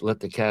just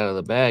let the cat out of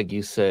the bag.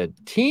 You said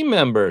team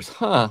members,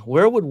 huh?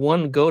 Where would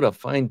one go to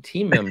find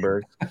team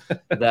members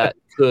that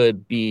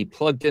could be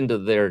plugged into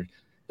their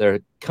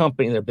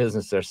company, their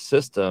business, their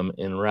system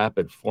in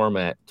rapid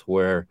format, to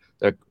where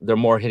they're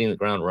more hitting the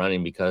ground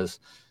running? Because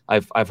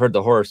I've heard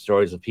the horror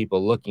stories of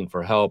people looking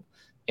for help,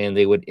 and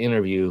they would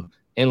interview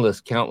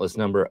countless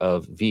number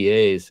of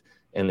VAs,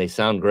 and they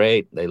sound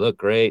great, they look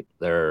great,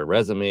 their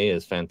resume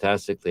is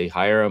fantastic, they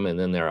hire them, and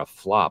then they're a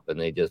flop and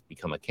they just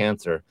become a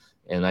cancer.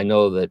 And I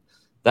know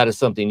that is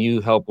something you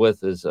help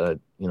with, is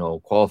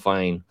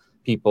qualifying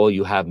people.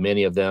 You have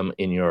many of them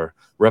in your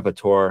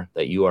repertoire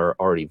that you are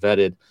already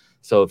vetted.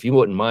 So if you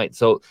wouldn't mind,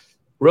 so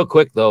real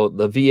quick though,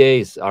 the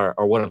VAs are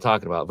what I'm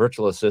talking about,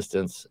 virtual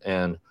assistants.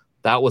 And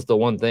that was the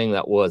one thing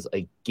that was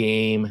a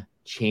game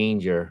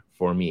changer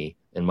for me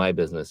in my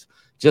business.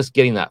 Just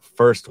getting that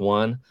first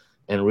one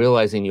and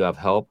realizing you have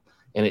help.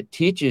 And it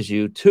teaches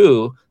you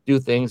to do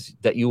things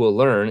that you will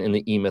learn in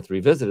the E-Myth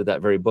Revisited,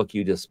 that very book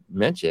you just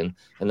mentioned,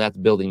 and that's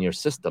building your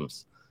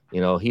systems.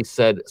 He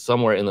said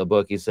somewhere in the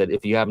book, he said,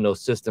 if you have no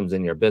systems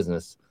in your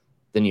business,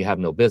 then you have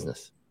no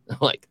business.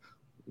 Like,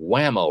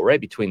 whammo,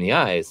 right between the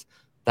eyes.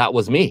 That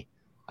was me.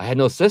 I had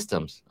no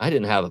systems. I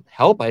didn't have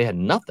help. I had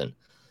nothing.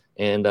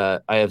 And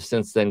I have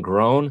since then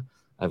grown.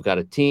 I've got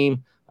a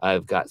team.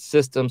 I've got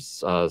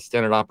systems,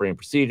 standard operating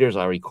procedures.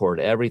 I record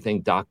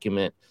everything,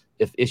 document.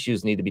 if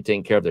issues need to be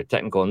taken care of, they're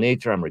technical in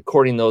nature. I'm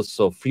recording those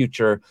so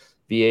future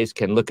VAs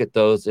can look at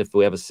those if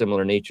we have a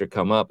similar nature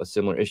come up, a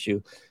similar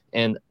issue.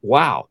 And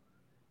wow,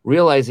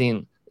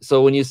 realizing,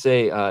 so when you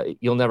say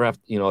you'll never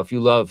have to, if you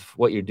love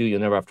what you do,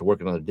 you'll never have to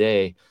work another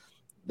day.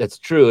 That's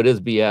true. It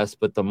is BS,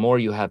 but the more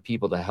you have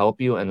people to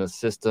help you and the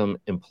system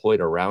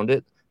employed around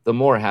it, the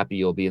more happy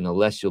you'll be, and the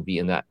less you'll be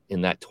in that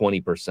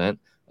 20%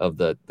 of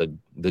the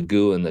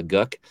goo and the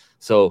guck.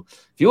 So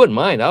if you wouldn't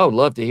mind, I would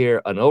love to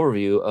hear an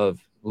overview of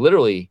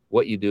literally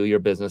what you do, your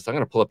business. I'm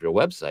going to pull up your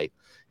website,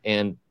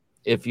 and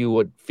if you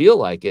would feel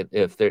like it,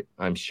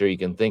 I'm sure you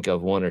can think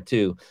of one or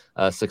two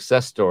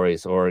success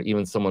stories, or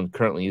even someone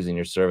currently using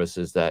your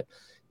services that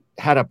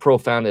had a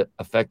profound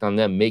effect on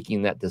them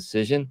making that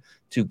decision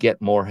to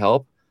get more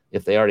help,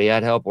 if they already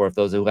had help, or if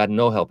those who had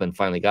no help and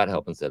finally got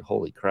help and said,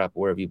 holy crap,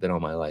 where have you been all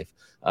my life?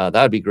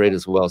 That would be great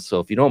as well. So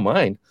if you don't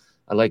mind,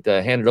 I'd like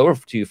to hand it over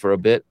to you for a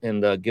bit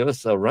and give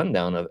us a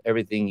rundown of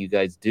everything you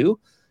guys do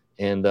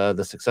and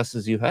the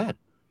successes you've had.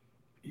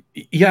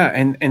 Yeah,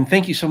 and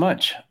thank you so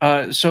much.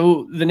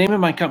 So the name of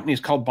my company is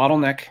called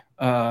Bottleneck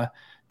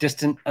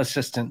Distant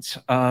Assistance.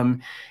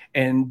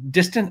 And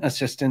distant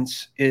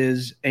assistance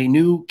is a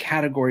new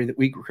category that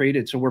we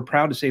created. So we're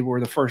proud to say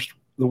we're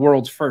the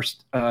world's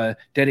first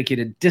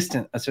dedicated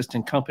distant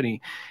assistant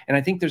company. And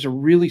I think there's a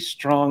really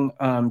strong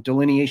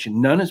delineation.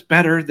 None is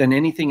better than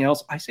anything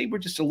else. I say we're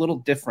just a little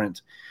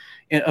different.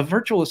 A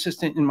virtual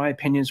assistant, in my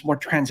opinion, is more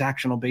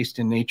transactional based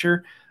in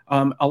nature.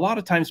 A lot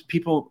of times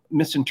people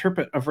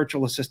misinterpret a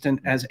virtual assistant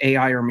as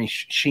AI or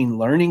machine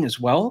learning as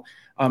well.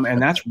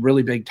 And that's a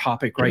really big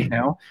topic right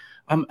now.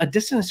 A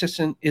distant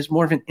assistant is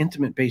more of an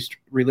intimate based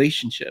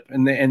relationship.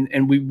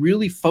 And we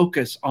really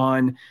focus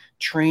on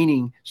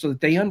training so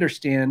that they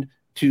understand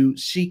to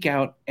seek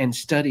out and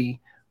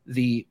study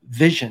the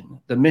vision,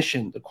 the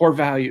mission, the core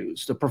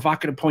values, the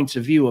provocative points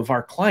of view of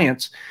our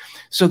clients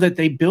so that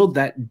they build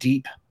that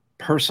deep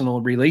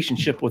personal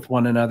relationship with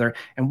one another.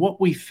 And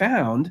what we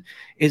found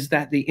is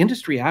that the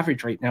industry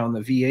average right now in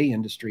the VA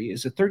industry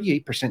is a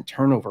 38%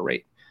 turnover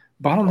rate.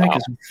 Bottleneck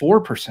is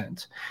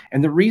 4%.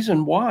 And the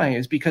reason why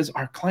is because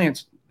our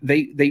clients,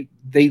 they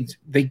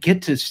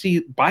get to see,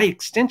 by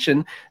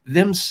extension,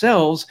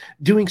 themselves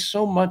doing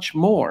so much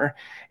more.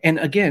 And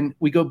again,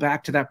 we go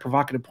back to that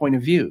provocative point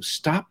of view.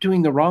 Stop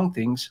doing the wrong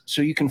things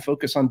so you can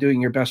focus on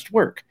doing your best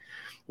work.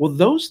 Well,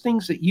 those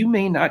things that you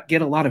may not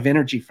get a lot of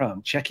energy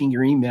from, checking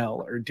your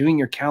email or doing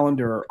your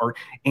calendar or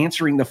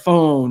answering the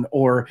phone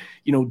or,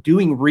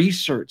 doing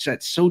research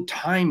that's so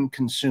time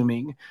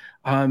consuming,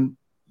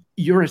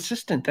 your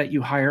assistant that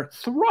you hire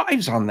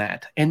thrives on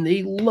that. And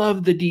they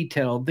love the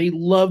detail. They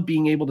love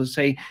being able to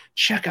say,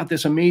 check out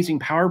this amazing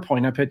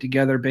PowerPoint I put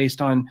together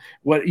based on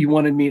what you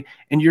wanted me.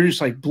 And you're just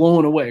like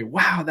blown away.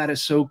 Wow, that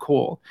is so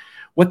cool.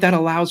 What that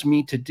allows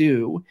me to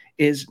do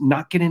is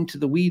not get into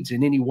the weeds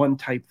in any one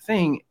type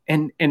thing.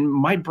 And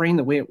my brain,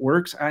 the way it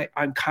works,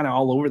 I'm kind of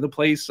all over the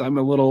place. I'm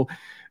a little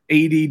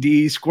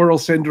ADD, squirrel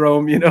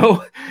syndrome,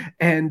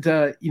 and,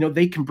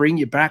 they can bring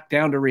you back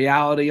down to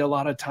reality a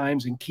lot of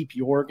times and keep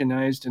you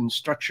organized and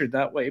structured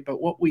that way.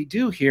 But what we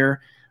do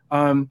here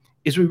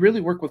is we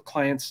really work with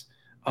clients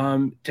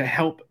to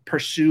help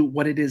pursue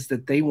what it is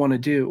that they want to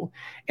do.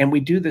 And we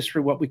do this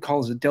through what we call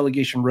as a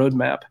delegation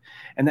roadmap.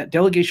 And that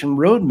delegation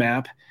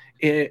roadmap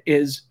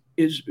is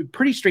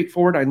pretty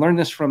straightforward. I learned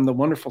this from the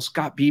wonderful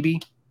Scott Beebe,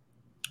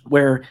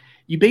 where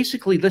you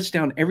basically list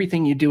down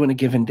everything you do in a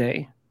given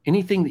day.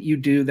 Anything that you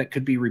do that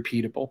could be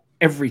repeatable,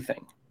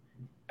 everything.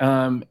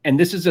 And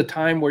this is a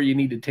time where you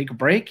need to take a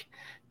break,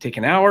 take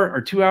an hour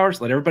or 2 hours,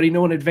 let everybody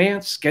know in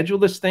advance, schedule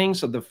this thing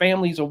so the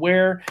family's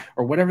aware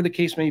or whatever the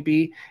case may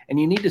be. And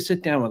you need to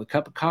sit down with a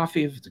cup of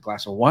coffee, if it's a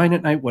glass of wine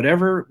at night,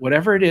 whatever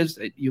it is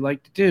that you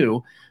like to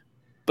do,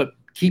 but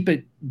keep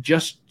it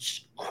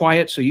just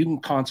quiet so you can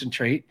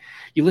concentrate.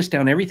 You list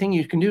down everything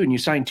you can do and you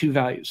assign 2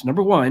 values.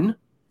 Number 1,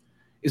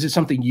 is it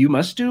something you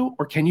must do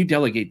or can you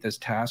delegate this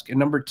task? And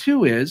number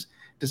 2 is,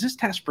 does this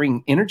task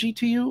bring energy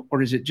to you or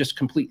does it just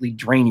completely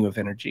drain you of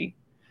energy?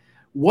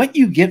 What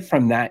you get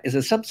from that is a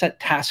subset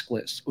task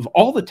list of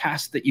all the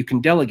tasks that you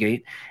can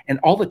delegate and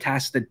all the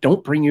tasks that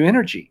don't bring you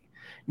energy.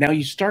 Now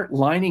you start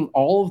lining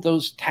all of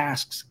those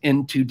tasks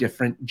into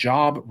different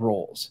job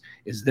roles.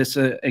 Is this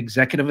an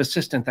executive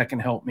assistant that can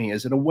help me?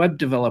 Is it a web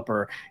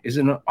developer? Is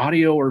it an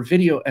audio or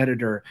video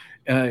editor?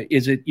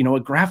 Is it, a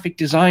graphic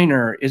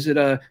designer? Is it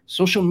a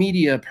social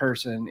media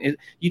person?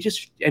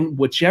 And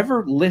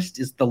whichever list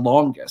is the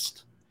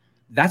longest,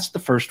 that's the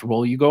first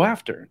role you go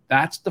after.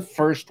 That's the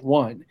first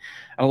one.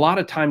 A lot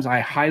of times I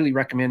highly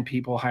recommend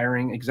people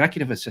hiring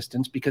executive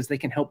assistants because they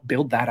can help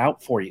build that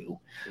out for you.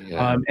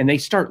 Yeah. And they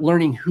start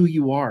learning who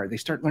you are. They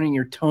start learning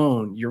your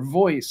tone, your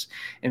voice.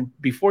 And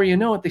before you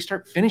know it, they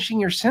start finishing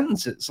your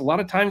sentences. A lot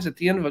of times at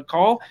the end of a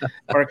call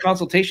or a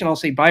consultation, I'll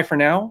say, bye for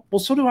now. Well,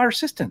 so do our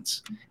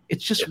assistants.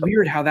 It's just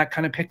weird how that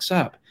kind of picks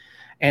up.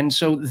 And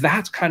so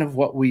that's kind of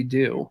what we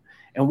do.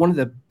 And one of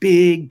the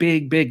big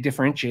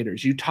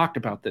differentiators, you talked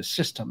about this,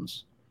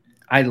 systems.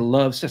 I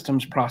love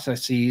systems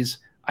processes.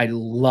 I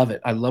love it.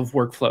 I love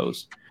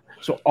workflows.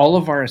 So all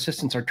of our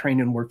assistants are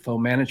trained in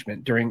workflow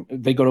management.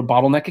 They go to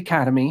Bottleneck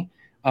Academy,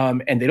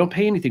 and they don't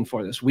pay anything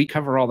for this. We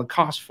cover all the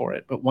costs for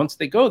it. But once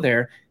they go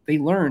there, they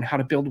learn how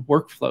to build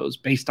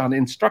workflows based on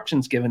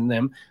instructions given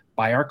them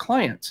by our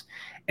clients.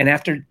 And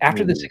after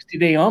the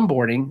 60-day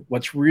onboarding,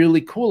 what's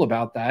really cool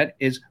about that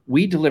is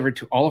we deliver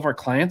to all of our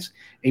clients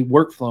a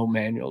workflow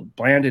manual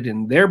branded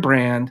in their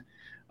brand,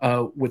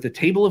 with a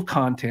table of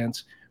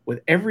contents,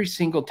 with every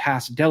single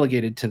task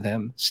delegated to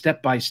them,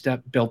 step by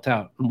step, built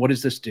out. And what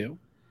does this do?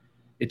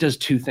 It does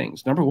two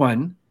things. Number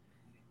one,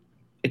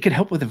 it can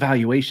help with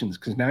evaluations,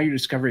 because now you're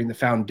discovering the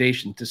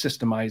foundation to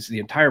systemize the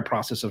entire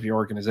process of your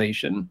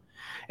organization.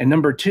 And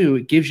number two,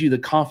 it gives you the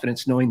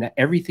confidence knowing that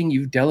everything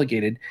you've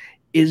delegated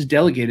is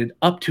delegated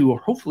up to or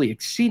hopefully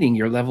exceeding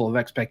your level of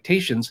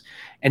expectations.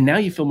 And now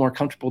you feel more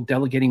comfortable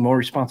delegating more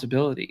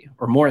responsibility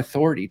or more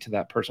authority to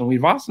that person.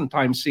 We've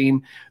oftentimes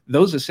seen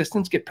those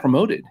assistants get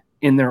promoted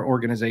in their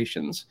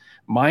organizations.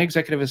 My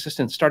executive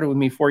assistant started with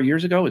me 4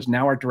 years ago, is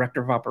now our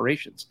director of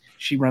operations.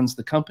 She runs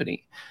the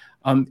company.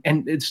 And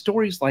it's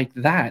stories like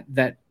that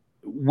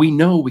we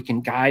know we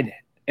can guide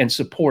and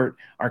support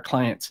our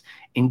clients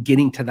in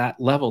getting to that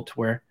level to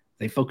where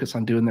they focus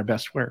on doing their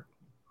best work.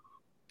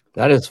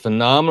 That is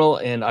phenomenal.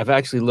 And I've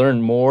actually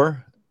learned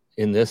more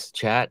in this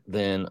chat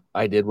than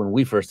I did when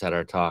we first had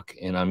our talk.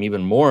 And I'm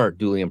even more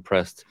duly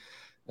impressed,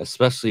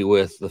 especially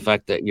with the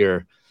fact that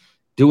you're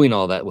doing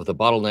all that with the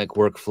bottleneck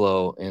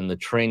workflow and the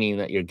training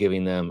that you're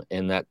giving them,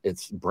 and that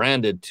it's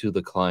branded to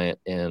the client,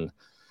 and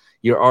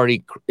you're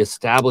already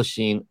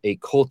establishing a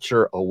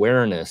culture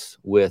awareness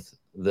with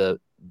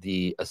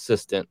the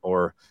assistant,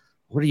 or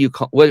what do you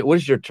call, what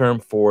is your term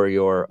for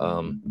your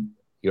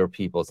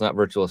people? It's not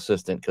virtual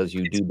assistant, because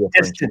you do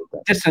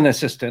distant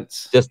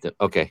assistants. Distant.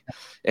 Okay.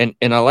 And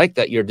I like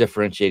that you're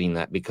differentiating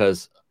that,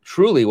 because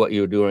truly what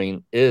you're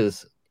doing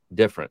is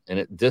different, and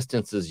it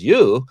distances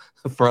you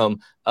from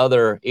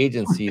other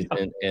agencies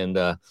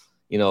and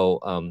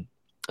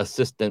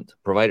assistant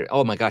provider.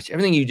 Oh my gosh,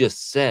 everything you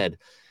just said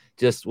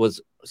just was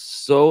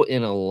so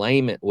in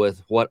alignment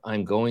with what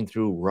I'm going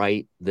through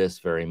right this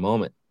very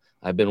moment.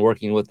 I've been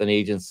working with an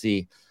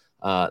agency,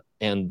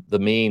 and the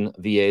main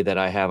VA that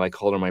I have, I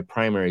call her my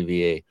primary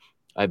VA.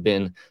 I've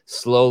been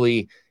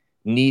slowly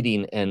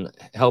kneading and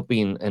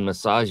helping and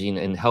massaging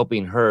and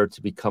helping her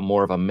to become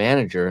more of a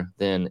manager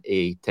than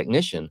a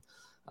technician,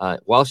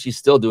 while she's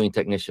still doing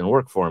technician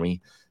work for me,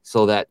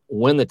 so that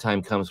when the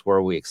time comes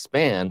where we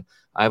expand,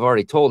 I've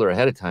already told her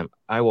ahead of time,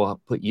 I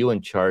will put you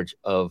in charge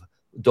of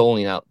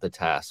doling out the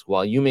tasks,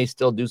 while you may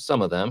still do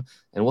some of them,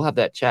 and we'll have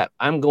that chat.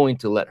 I'm going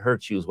to let her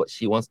choose what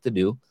she wants to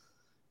do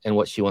and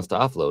what she wants to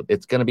offload.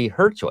 It's going to be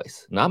her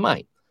choice, not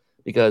mine,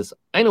 because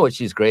I know what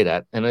she's great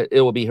at, and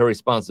it will be her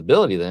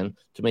responsibility then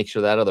to make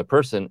sure that other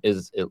person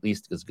is at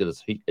least as good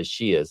as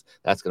she is.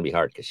 That's going to be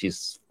hard, because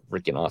she's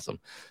freaking awesome.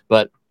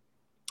 But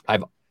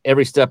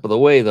every step of the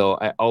way, though,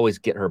 I always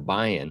get her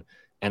buy-in,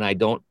 and I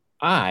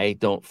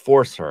don't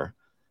force her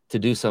to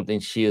do something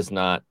she is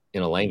not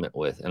in alignment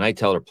with. And I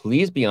tell her,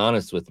 please be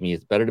honest with me.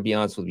 It's better to be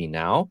honest with me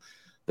now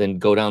than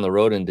go down the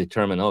road and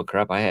determine, oh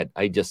crap,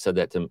 I just said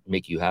that to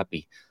make you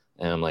happy.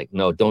 And I'm like,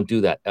 no, don't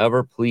do that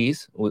ever,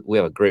 please. We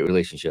have a great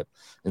relationship.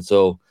 And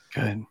so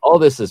all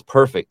this is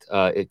perfect,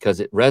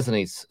 because it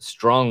resonates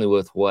strongly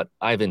with what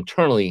I've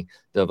internally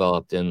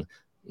developed. And,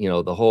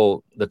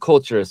 the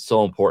culture is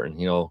so important,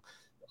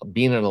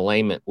 being in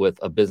alignment with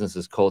a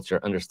business's culture,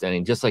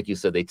 understanding, just like you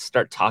said, they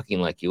start talking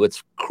like you.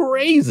 It's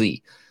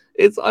crazy.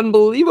 It's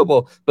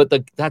unbelievable. But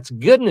that's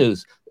good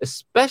news,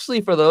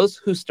 especially for those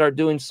who start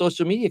doing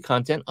social media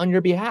content on your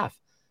behalf.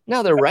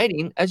 Now they're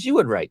writing as you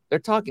would write. They're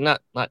talking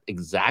not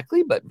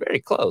exactly, but very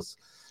close.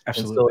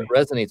 Absolutely. And so it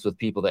resonates with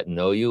people that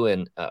know you.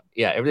 And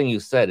everything you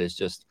said is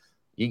just,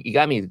 you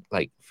got me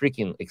like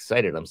freaking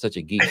excited. I'm such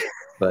a geek,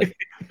 but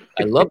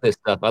I love this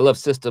stuff. I love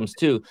systems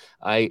too.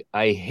 I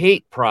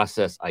hate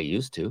process. I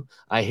used to.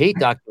 I hate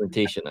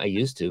documentation. I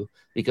used to,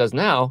 because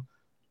now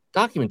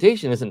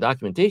documentation isn't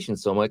documentation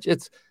so much.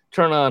 It's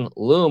turn on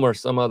Loom or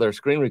some other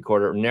screen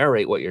recorder,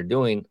 narrate what you're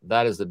doing.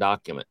 That is the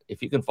document.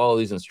 If you can follow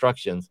these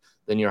instructions,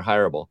 then you're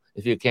hireable.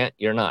 If you can't,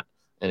 you're not.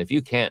 And if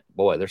you can't,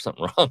 boy, there's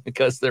something wrong,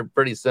 because they're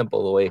pretty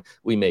simple the way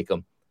we make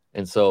them.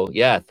 And so,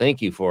 yeah,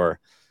 thank you for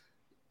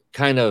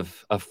kind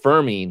of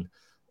affirming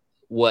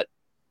what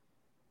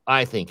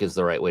I think is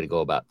the right way to go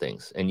about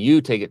things. And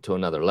you take it to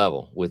another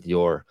level with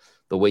the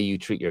way you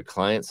treat your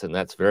clients. And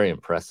that's very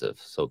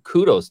impressive. So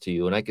kudos to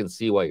you. And I can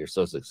see why you're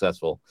so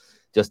successful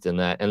just in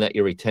that, and that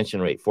your retention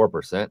rate,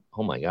 4%.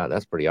 Oh my God,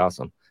 that's pretty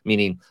awesome.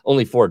 Meaning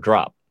only 4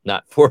 drop,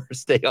 not 4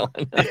 stay on.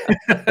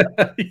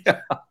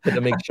 Yeah.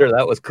 To make sure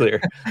that was clear.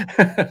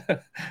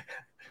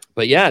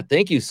 But yeah,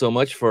 thank you so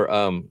much for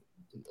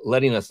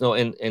letting us know.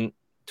 And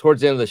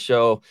towards the end of the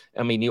show,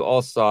 I mean, you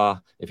all saw,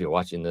 if you're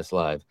watching this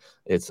live,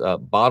 it's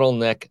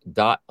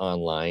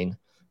bottleneck.online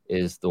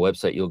is the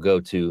website you'll go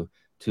to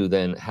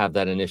then have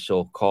that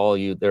initial call.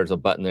 There's a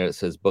button there that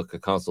says book a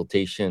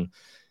consultation.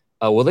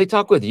 Will they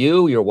talk with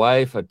you, your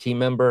wife, a team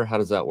member? How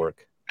does that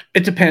work?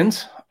 It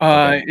depends.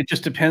 Okay. It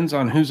just depends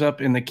on who's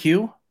up in the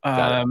queue.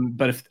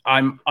 But if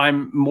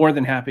I'm more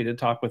than happy to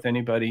talk with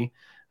anybody.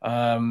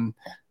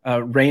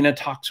 Raina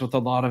talks with a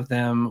lot of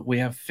them. We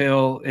have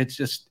Phil. It's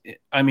just,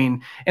 I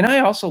mean, and I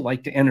also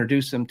like to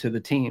introduce them to the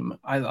team.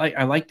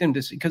 I like them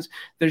to see, because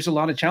there's a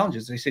lot of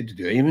challenges. They say, do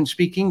they even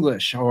speak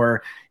English?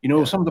 Or,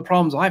 some of the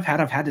problems I've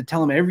had to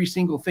tell them every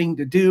single thing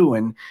to do.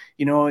 And,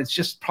 it's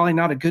just probably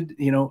not a good,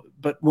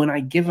 but when I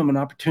give them an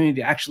opportunity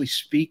to actually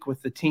speak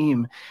with the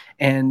team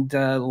and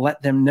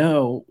let them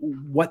know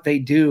what they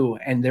do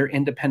and their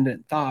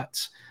independent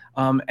thoughts,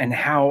 and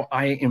how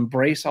I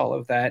embrace all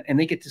of that, and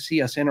they get to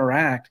see us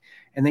interact,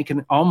 and they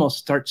can almost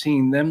start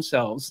seeing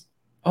themselves.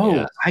 Oh,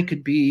 yes. I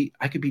could be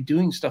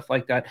doing stuff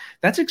like that.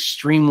 That's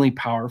extremely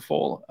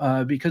powerful,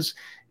 because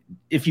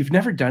if you've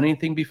never done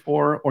anything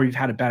before or you've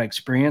had a bad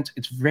experience,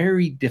 it's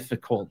very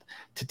difficult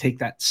to take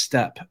that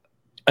step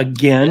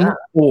again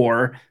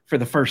or for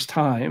the first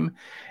time.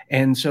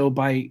 And so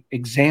by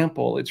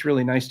example, it's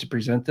really nice to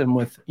present them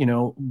with,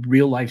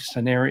 real life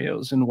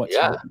scenarios and what's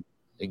happening.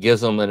 It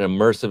gives them an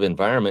immersive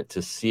environment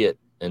to see it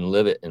and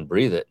live it and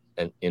breathe it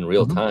and in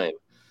real time.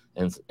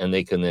 And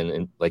they can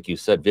then, like you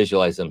said,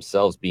 visualize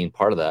themselves being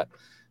part of that.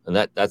 And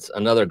that's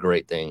another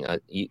great thing.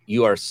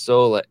 You are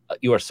so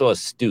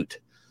astute.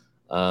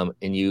 And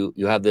you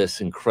have this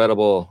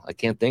incredible, I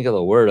can't think of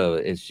the word of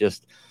it. It's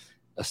just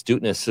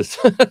astuteness.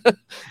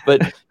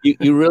 But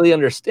you really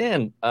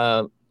understand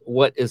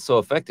what is so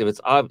effective.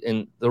 It's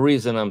and the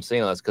reason I'm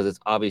saying that is because it's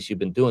obvious you've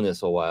been doing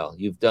this a while.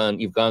 You've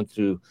gone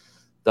through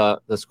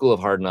the school of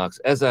hard knocks,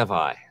 as have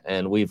I,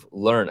 and we've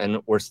learned,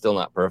 and we're still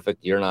not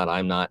perfect. You're not,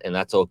 I'm not, and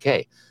that's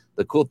okay.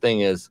 The cool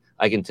thing is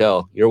I can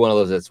tell you're one of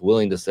those that's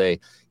willing to say,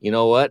 you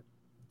know what,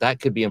 that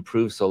could be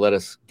improved. So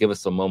give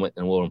us a moment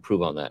and we'll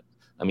improve on that.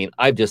 I mean,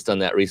 I've just done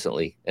that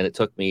recently, and it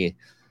took me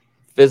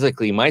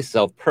physically,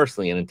 myself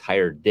personally, an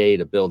entire day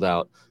to build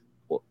out,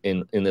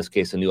 in this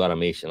case, a new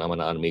automation. I'm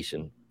an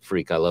automation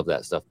freak. I love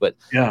that stuff, but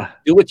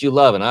do what you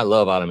love. And I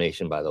love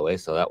automation, by the way.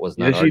 So that was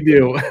not. Yes, you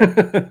do.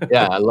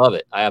 Yeah, I love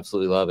it. I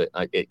absolutely love it.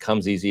 It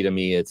comes easy to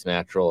me. It's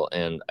natural,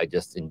 and I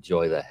just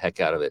enjoy the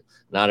heck out of it.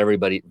 Not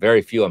everybody,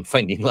 very few I'm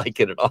finding like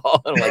it at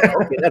all. I'm like,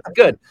 okay, that's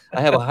good.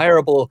 I have a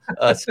hireable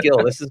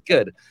skill. This is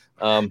good.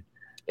 And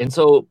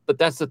so, but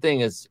that's the thing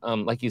is,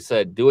 like you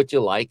said, do what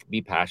you like,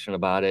 be passionate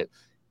about it.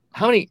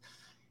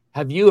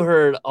 Have you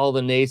heard all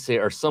the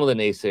naysayers, or some of the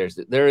naysayers?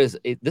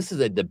 This is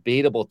a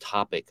debatable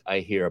topic I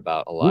hear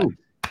about a lot.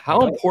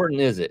 How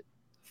important is it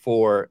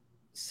for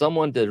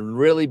someone to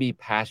really be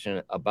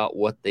passionate about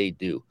what they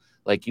do?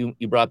 Like you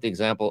brought the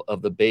example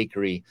of the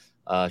bakery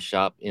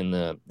shop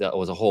that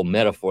was a whole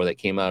metaphor that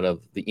came out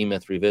of the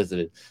E-Myth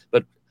Revisited.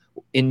 But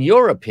in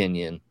your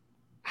opinion,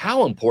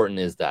 how important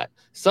is that?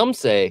 Some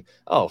say,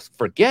 oh,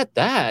 forget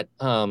that.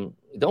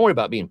 Don't worry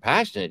about being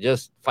passionate.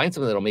 Just find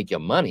something that'll make you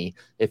money.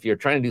 If you're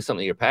trying to do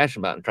something you're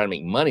passionate about and trying to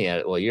make money at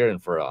it, well, you're in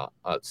for a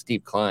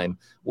steep climb.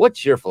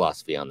 What's your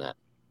philosophy on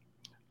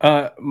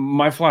that?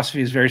 My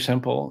philosophy is very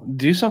simple.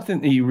 Do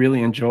something that you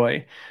really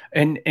enjoy.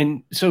 And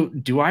so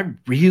do I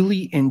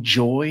really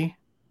enjoy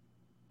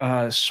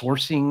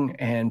sourcing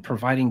and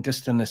providing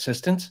distant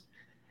assistance?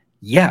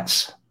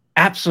 Yes,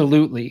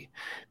 absolutely.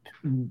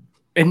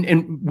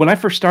 And when I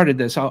first started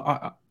this,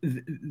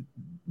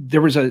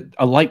 there was a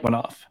light went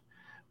off.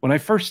 When I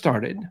first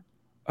started,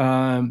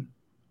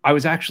 I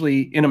was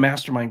actually in a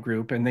mastermind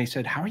group, and they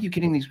said, how are you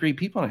getting these great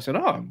people? And I said,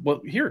 oh,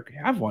 well, here,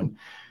 have one.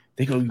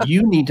 They go,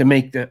 you need to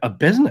make a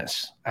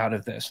business out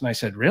of this. And I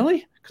said,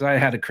 really? Because I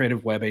had a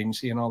creative web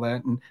agency and all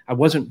that. And I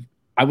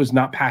was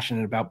not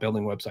passionate about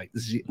building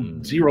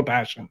websites. Zero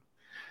passion.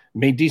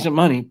 Made decent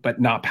money, but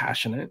not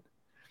passionate.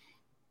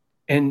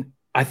 And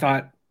I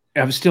thought,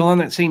 I was still on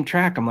that same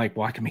track. I'm like,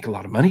 well, I can make a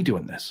lot of money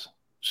doing this.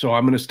 So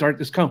I'm going to start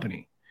this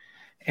company.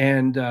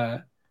 And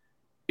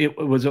it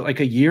was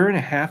like a year and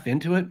a half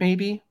into it,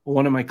 maybe.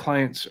 One of my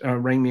clients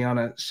rang me on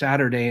a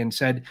Saturday and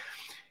said,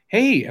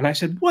 hey, and I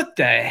said, what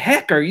the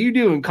heck are you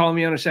doing calling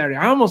me on a Saturday?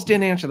 I almost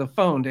didn't answer the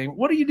phone, Dave.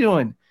 What are you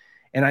doing?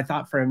 And I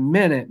thought for a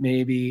minute,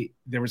 maybe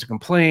there was a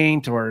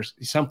complaint or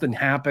something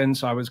happened.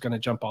 So I was going to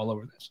jump all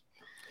over this.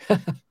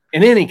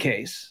 In any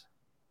case,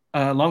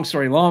 long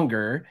story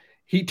longer,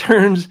 he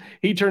turns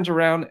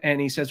around and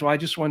he says, well, I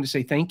just wanted to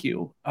say thank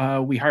you.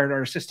 We hired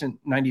our assistant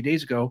 90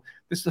 days ago.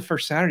 This is the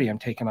first Saturday I'm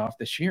taking off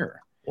this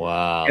year.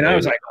 Wow. And I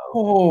was like,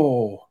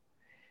 oh.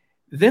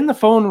 Then the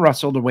phone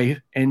rustled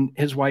away, and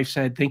his wife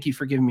said, thank you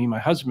for giving me my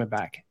husband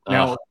back.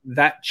 Now,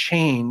 that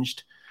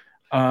changed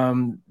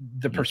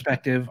the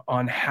perspective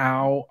on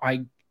how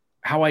I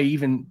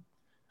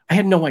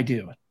had no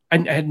idea. I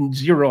had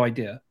zero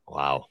idea.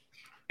 Wow.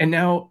 And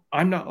now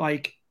I'm not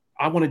like,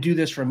 I want to do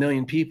this for 1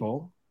 million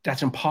people.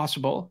 That's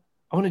impossible.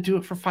 I want to do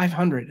it for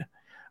 500.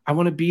 I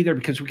want to be there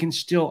because we can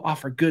still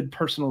offer good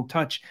personal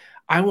touch.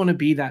 I want to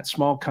be that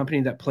small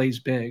company that plays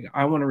big.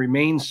 I want to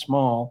remain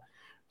small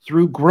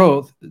through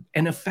growth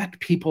and affect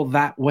people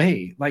that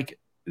way. Like,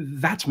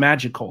 that's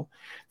magical.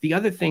 The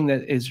other thing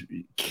that is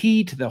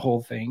key to the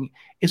whole thing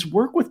is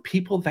work with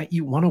people that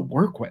you want to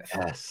work with.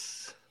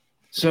 Yes.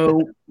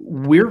 So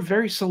we're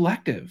very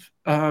selective.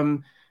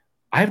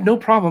 I have no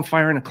problem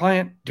firing a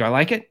client. Do I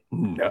like it?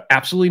 No,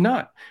 absolutely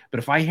not. But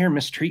if I hear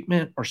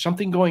mistreatment or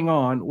something going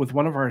on with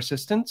one of our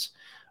assistants,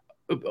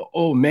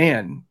 oh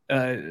man,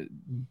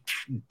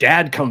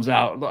 dad comes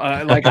out.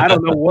 Like, I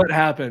don't know what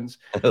happens.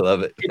 I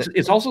love it.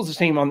 It's also the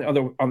same on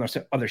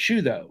the other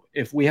shoe, though.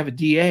 If we have a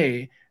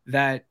DA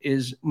that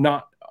is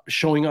not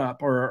showing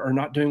up or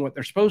not doing what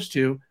they're supposed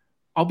to,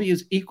 I'll be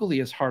equally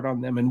as hard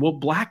on them, and we'll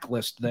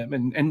blacklist them,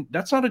 and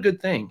that's not a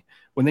good thing.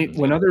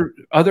 When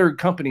other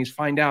companies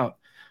find out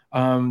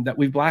that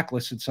we've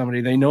blacklisted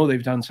somebody, they know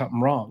they've done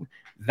something wrong.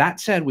 That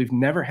said, we've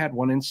never had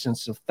one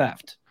instance of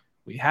theft.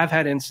 We have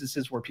had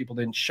instances where people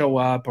didn't show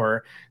up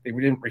or they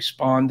didn't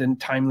respond in a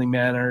timely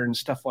manner and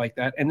stuff like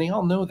that, and they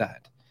all know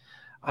that.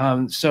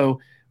 So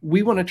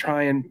we want to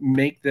try and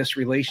make this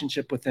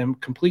relationship with them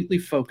completely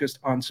focused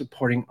on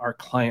supporting our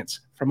clients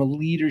from a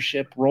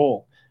leadership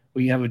role.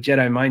 We have a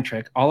Jedi mind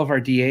trick. All of our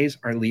DAs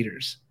are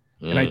leaders.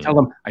 And I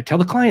tell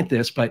the client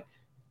this, but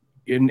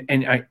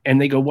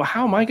and they go, well,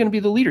 how am I going to be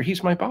the leader?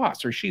 He's my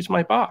boss or she's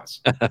my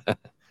boss.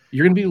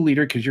 You're going to be the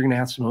leader because you're going to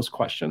ask the most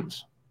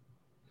questions.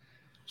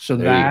 So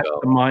that's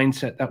the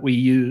mindset that we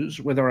use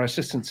with our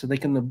assistants, so they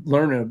can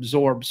learn and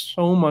absorb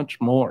so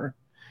much more.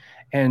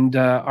 And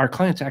our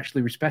clients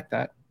actually respect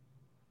that.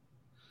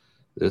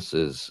 This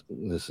is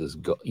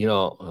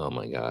oh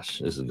my gosh,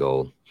 this is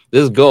gold.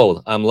 This is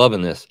gold. I'm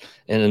loving this.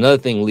 And another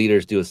thing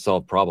leaders do is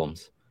solve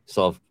problems,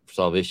 solve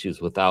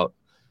issues without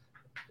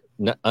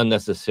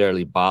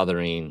unnecessarily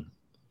bothering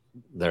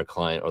their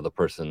client or the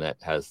person that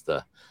has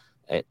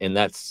and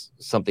that's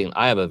something.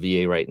 I have a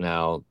VA right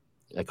now.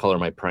 I call her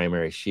my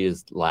primary. She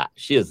is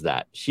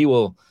that. She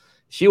will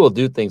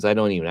do things I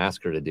don't even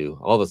ask her to do.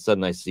 All of a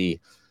sudden I see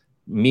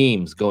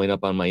memes going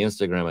up on my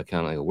Instagram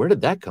account. I go, where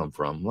did that come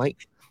from?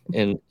 Like,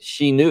 and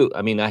she knew.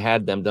 I mean, I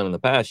had them done in the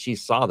past. She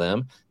saw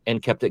them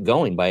and kept it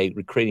going by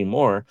creating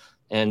more.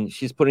 And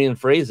she's putting in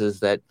phrases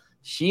that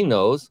she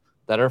knows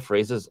that are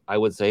phrases I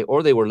would say,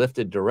 or they were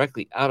lifted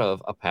directly out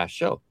of a past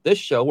show. This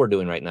show we're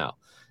doing right now,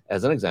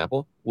 as an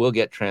example, will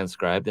get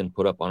transcribed and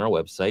put up on our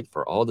website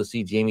for all to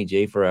see. Jaime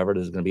J forever.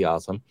 This is going to be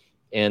awesome.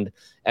 And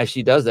as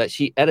she does that,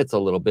 she edits a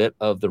little bit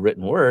of the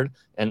written word.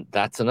 And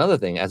that's another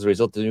thing. As a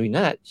result of doing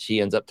that, she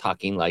ends up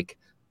talking like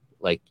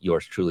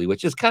yours truly,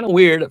 which is kind of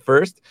weird at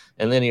first.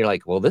 And then you're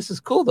like, well, this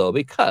is cool, though,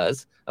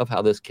 because of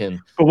how this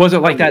can. But was it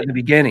like that in the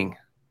beginning?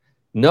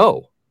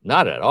 No,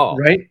 not at all.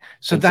 Right.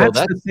 So that's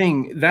the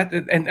thing.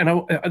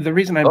 The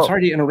reason I'm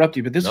sorry to interrupt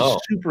you, but this is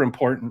super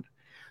important.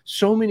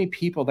 So many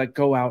people that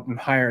go out and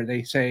hire,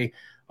 they say,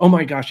 oh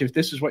my gosh, if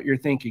this is what you're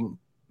thinking,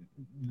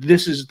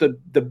 this is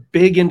the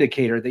big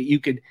indicator that you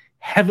could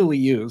heavily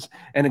use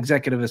an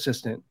executive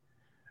assistant.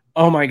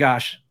 Oh my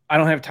gosh, I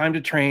don't have time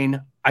to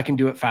train. I can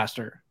do it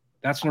faster.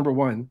 That's number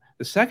one.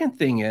 The second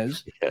thing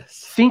is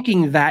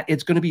thinking that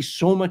it's going to be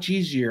so much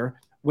easier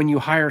when you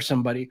hire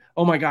somebody.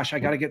 Oh my gosh, I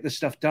got to get this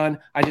stuff done.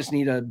 I just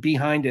need a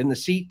behind in the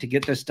seat to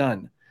get this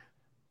done.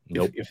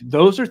 Nope. If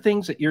those are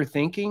things that you're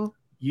thinking,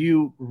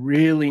 you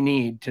really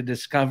need to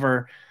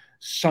discover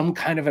some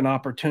kind of an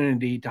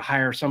opportunity to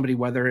hire somebody,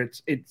 whether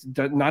it's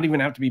not even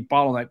have to be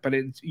bottleneck, but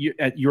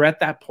you're at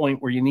that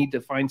point where you need to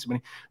find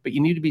somebody, but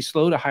you need to be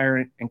slow to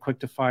hire and quick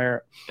to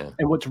fire. Yeah.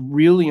 And what's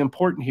really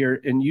important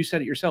here, and you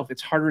said it yourself,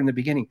 it's harder in the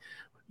beginning.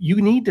 You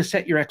need to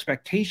set your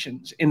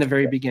expectations in the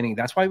very beginning.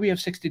 That's why we have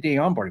 60-day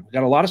onboarding. We've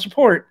got a lot of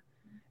support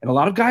and a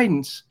lot of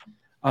guidance,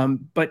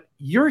 but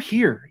you're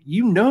here.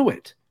 You know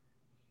it.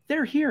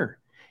 They're here.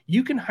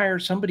 You can hire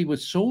somebody with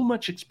so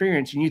much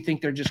experience and you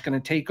think they're just going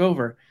to take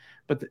over.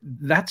 But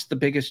that's the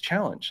biggest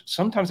challenge.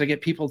 Sometimes I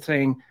get people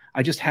saying,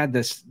 I just had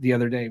this the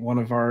other day, one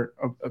of our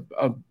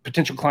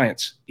potential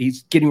clients,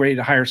 he's getting ready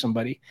to hire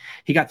somebody.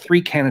 He got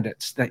 3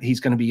 candidates that he's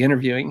going to be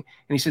interviewing.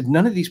 And he said,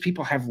 none of these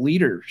people have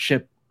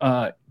leadership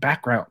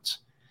backgrounds.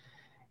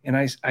 And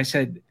I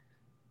said,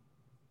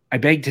 I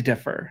beg to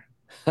differ.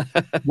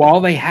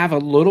 While they have a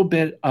little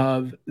bit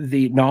of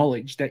the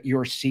knowledge that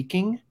you're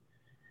seeking,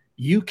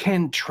 you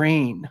can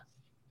train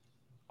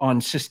on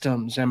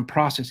systems and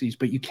processes,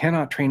 but you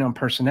cannot train on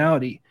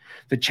personality.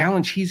 The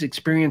challenge he's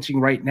experiencing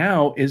right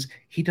now is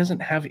he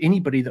doesn't have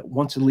anybody that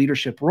wants a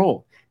leadership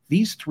role.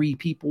 These 3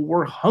 people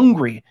were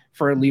hungry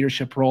for a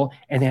leadership role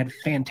and had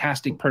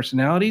fantastic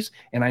personalities.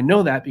 And I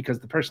know that because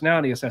the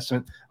personality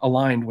assessment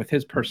aligned with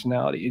his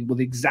personality, with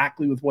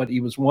exactly with what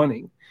he was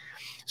wanting.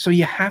 So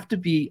you have to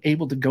be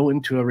able to go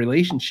into a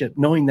relationship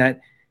knowing that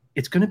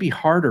it's going to be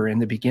harder in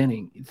the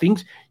beginning.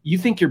 Things you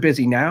think you're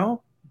busy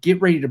now, get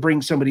ready to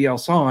bring somebody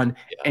else on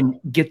and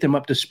get them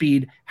up to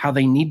speed how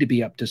they need to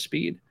be up to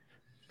speed.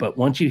 But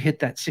once you hit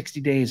that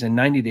 60 days and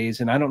 90 days,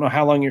 and I don't know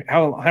how long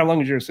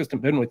has your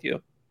assistant been with you?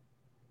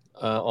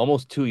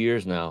 Almost 2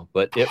 years now,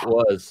 but it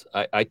was,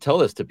 I tell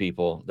this to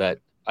people that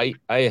I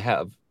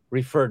have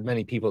referred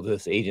many people to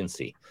this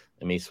agency.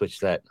 Let me switch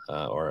that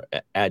or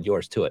add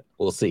yours to it.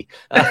 We'll see.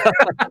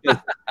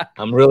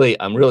 I'm really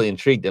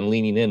intrigued and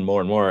leaning in more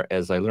and more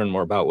as I learn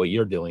more about what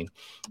you're doing.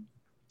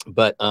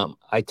 But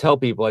I tell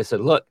people, I said,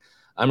 look,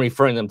 I'm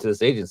referring them to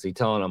this agency,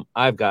 telling them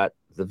I've got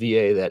the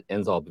VA that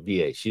ends all the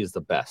VA. She's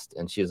the best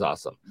and she is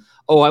awesome.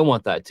 Oh, I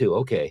want that too.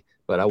 Okay.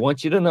 But I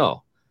want you to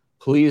know,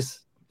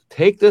 please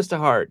take this to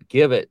heart.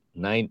 Give it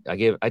I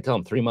tell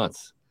them 3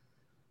 months.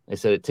 I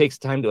said, it takes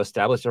time to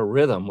establish a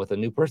rhythm with a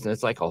new person.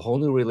 It's like a whole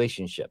new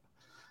relationship.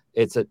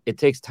 It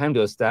takes time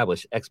to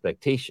establish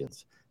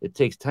expectations. It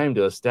takes time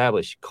to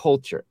establish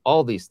culture,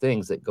 all these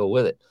things that go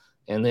with it.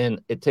 And then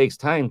it takes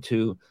time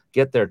to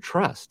get their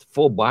trust,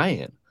 full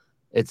buy-in.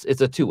 It's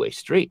a two-way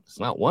street. It's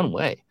not one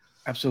way.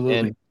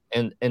 Absolutely.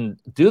 And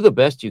do the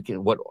best you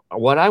can.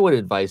 What I would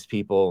advise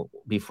people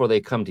before they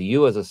come to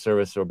you as a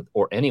service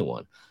or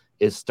anyone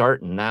is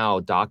start now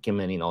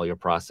documenting all your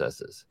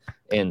processes.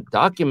 And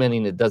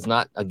documenting it does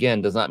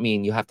not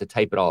mean you have to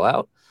type it all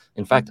out.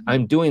 In fact,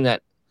 I'm doing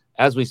that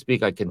as we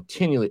speak. I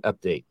continually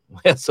update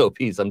my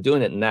SOPs. I'm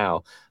doing it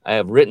now. I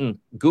have written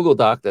Google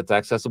Doc that's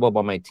accessible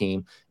by my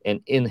team,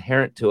 and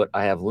inherent to it,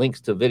 I have links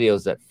to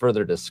videos that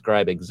further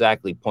describe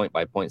exactly point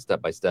by point,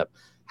 step by step,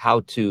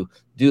 how to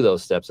do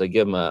those steps. I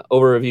give them an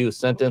overview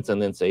sentence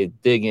and then say,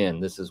 dig in.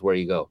 This is where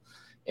you go.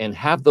 And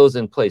have those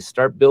in place.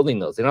 Start building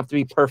those. They don't have to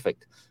be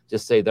perfect.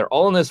 Just say they're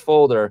all in this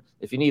folder.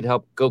 If you need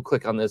help, go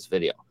click on this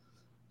video.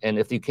 And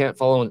if you can't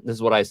follow, this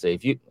is what I say.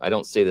 I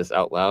don't say this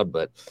out loud,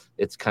 but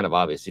it's kind of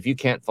obvious. If you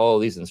can't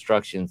follow these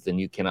instructions, then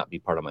you cannot be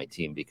part of my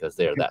team, because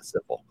they are that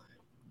simple.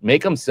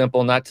 Make them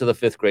simple, not to the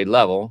 5th grade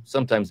level.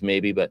 Sometimes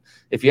maybe, but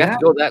if you have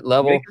to go that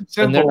level,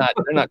 then they're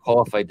not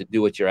qualified to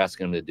do what you're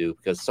asking them to do,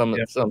 because a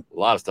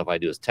lot of stuff I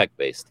do is tech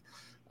based.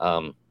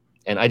 And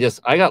I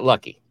got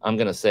lucky. I'm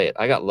going to say it.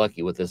 I got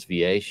lucky with this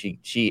VA.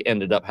 She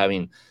ended up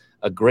having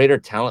a greater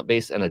talent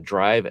base and a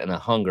drive and a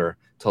hunger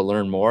to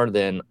learn more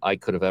than I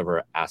could have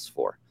ever asked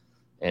for.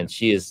 And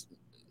she is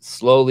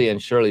slowly and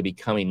surely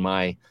becoming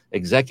my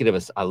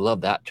executive. I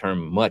love that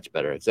term much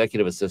better.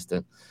 Executive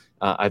assistant.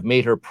 I've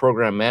made her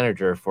program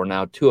manager for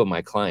now 2 of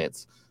my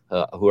clients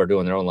who are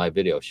doing their own live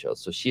video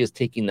shows. So she is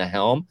taking the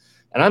helm,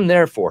 and I'm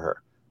there for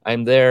her.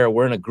 I'm there.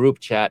 We're in a group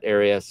chat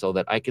area so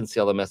that I can see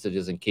all the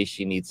messages in case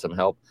she needs some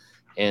help.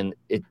 And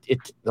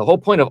the whole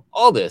point of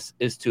all this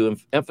is to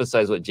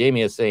emphasize what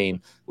Jaime is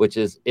saying, which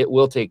is it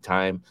will take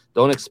time.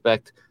 Don't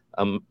expect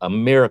a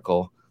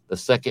miracle the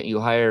second you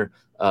hire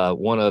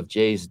one of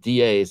Jay's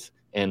DAs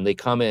and they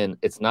come in.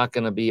 It's not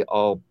going to be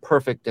all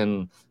perfect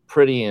and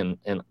pretty and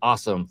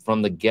awesome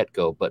from the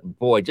get-go. But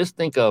boy, just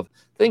think of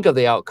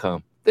the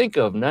outcome. Think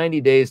of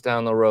 90 days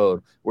down the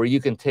road where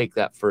you can take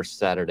that first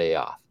Saturday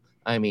off.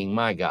 I mean,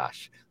 my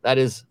gosh, that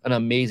is an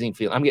amazing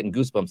feeling. I'm getting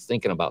goosebumps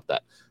thinking about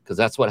that, because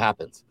that's what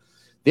happens.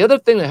 The other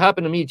thing that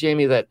happened to me,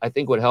 Jaime, that I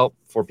think would help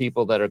for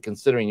people that are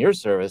considering your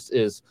service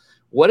is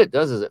what it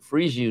does is it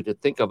frees you to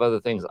think of other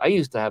things. I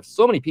used to have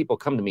so many people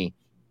come to me,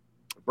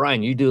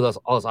 Brian, you do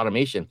all this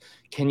automation.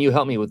 Can you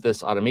help me with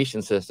this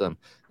automation system?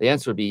 The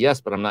answer would be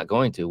yes, but I'm not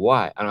going to.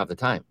 Why? I don't have the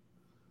time.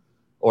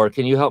 Or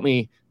can you help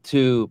me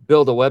to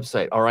build a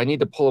website? Or I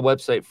need to pull a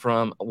website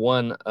from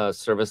one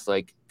service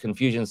like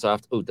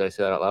Confusionsoft. Oh, did I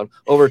say that out loud?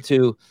 Over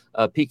to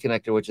Peak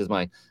Connector, which is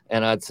mine.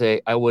 And I'd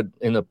say, I would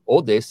in the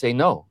old days say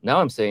no. Now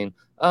I'm saying,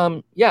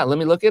 yeah, let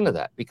me look into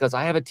that, because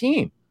I have a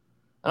team.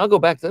 And I'll go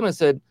back to them and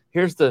said,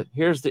 here's the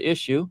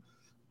issue.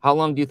 How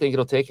long do you think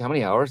it'll take? How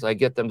many hours? I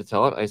get them to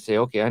tell it. I say,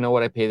 okay, I know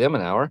what I pay them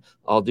an hour.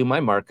 I'll do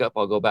my markup.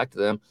 I'll go back to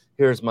them.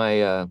 Here's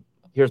my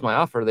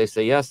offer. They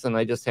say yes, and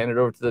I just hand it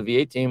over to the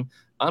VA team.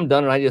 I'm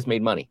done, and I just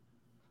made money.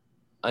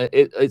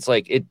 It's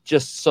like it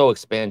just so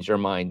expands your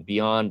mind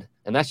beyond,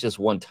 and that's just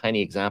one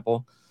tiny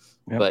example.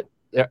 Yep. But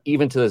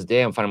even to this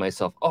day, I'm finding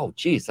myself, oh,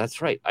 geez,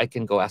 that's right. I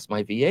can go ask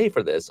my VA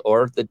for this,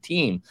 or the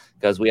team,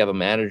 because we have a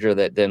manager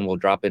that then will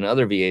drop in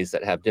other VAs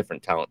that have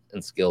different talent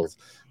and skills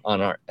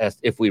on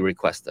if we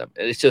request them.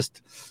 And it's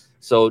just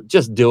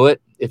do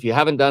it. If you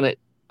haven't done it,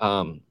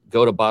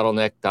 go to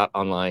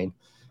bottleneck.online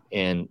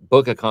and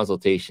book a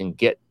consultation.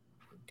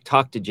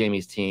 Talk to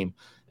Jaime's team.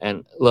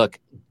 And look,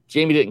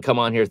 Jaime didn't come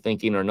on here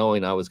thinking or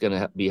knowing I was going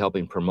to be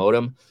helping promote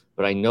him,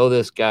 but I know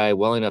this guy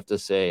well enough to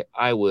say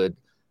I would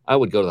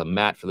go to the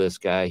mat for this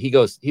guy.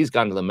 He's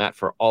gone to the mat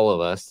for all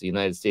of us, the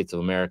United States of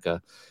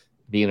America,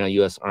 being a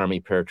U.S.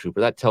 Army paratrooper.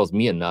 That tells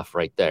me enough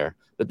right there.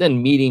 But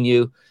then meeting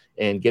you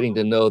and getting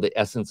to know the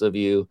essence of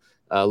you,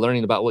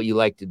 learning about what you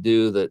like to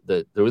do,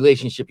 the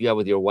relationship you have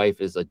with your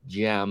wife is a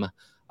gem.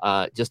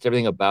 Just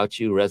everything about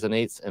you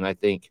resonates. And I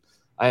think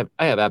I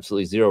have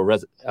absolutely zero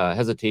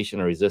hesitation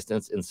or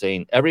resistance in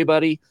saying,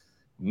 everybody,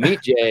 meet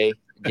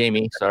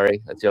Jaime.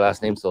 Sorry, that's your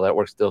last name, so that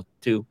works still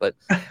too. But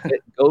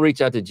go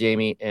reach out to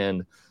Jaime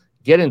and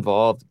get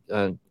involved.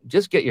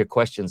 Just get your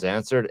questions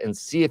answered and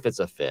see if it's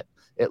a fit.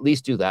 At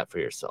least do that for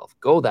yourself.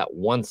 Go that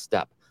one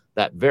step,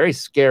 that very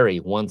scary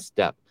one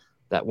step.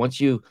 That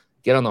once you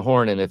get on the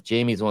horn, and if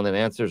Jaime's the one that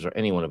answers, or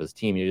any one of his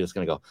team, you're just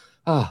going to go,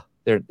 oh,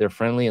 they're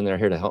friendly and they're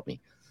here to help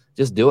me.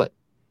 Just do it.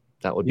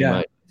 That would be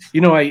my.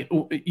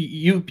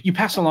 You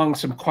pass along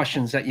some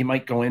questions that you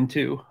might go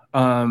into,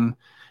 and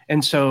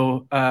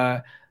so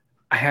I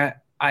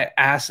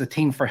asked the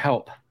team for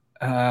help,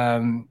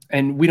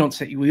 and we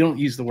don't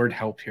use the word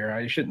help here.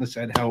 I shouldn't have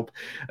said help.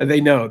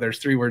 They know there's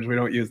 3 words we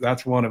don't use.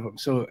 That's one of them.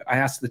 So I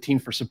asked the team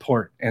for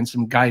support and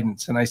some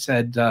guidance, and I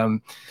said,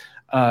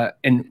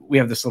 and we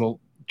have this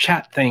little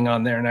chat thing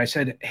on there, and I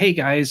said, "Hey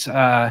guys,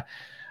 how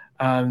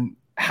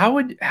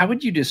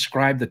would you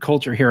describe the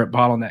culture here at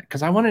Bottleneck?"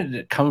 Because I wanted it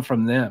to come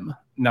from them,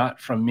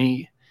 not from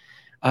me.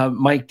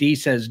 Mike D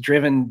says,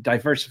 driven,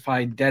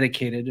 diversified,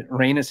 dedicated.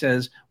 Raina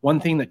says, one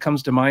thing that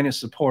comes to mind is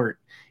support.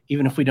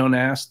 Even if we don't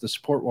ask, the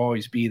support will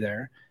always be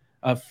there.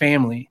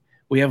 Family.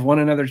 We have one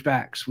another's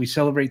backs. We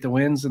celebrate the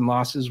wins and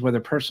losses, whether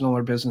personal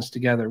or business,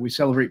 together. We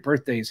celebrate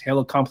birthdays, hail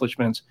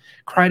accomplishments,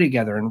 cry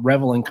together, and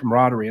revel in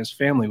camaraderie as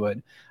family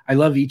would. I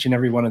love each and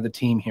every one of the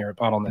team here at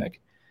Bottleneck.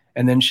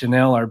 And then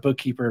Chanel, our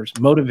bookkeeper's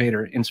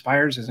motivator,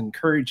 inspires and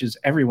encourages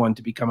everyone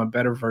to become a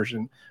better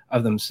version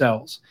of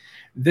themselves.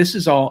 This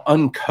is all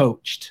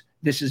uncoached.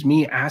 This is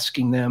me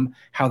asking them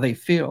how they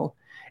feel.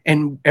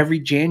 And every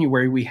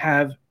January, we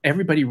have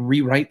everybody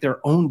rewrite their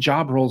own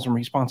job roles and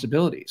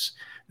responsibilities.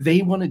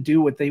 They want to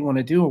do what they want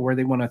to do or where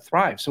they want to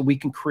thrive. So we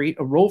can create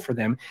a role for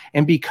them.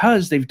 And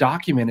because they've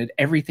documented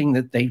everything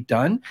that they've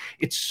done,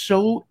 it's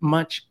so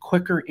much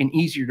quicker and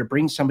easier to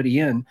bring somebody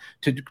in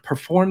to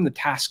perform the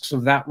tasks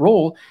of that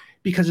role,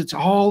 because it's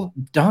all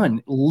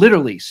done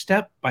literally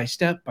step by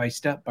step by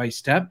step by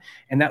step.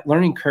 And that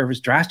learning curve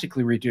is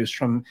drastically reduced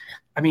from,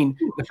 I mean,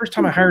 the first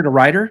time I hired a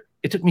writer,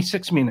 it took me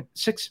 6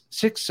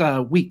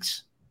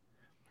 weeks.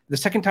 The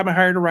second time I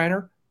hired a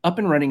writer, up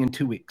and running in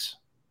 2 weeks,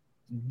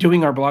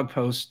 doing our blog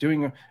posts,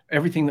 doing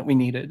everything that we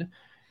needed.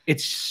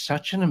 It's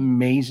such an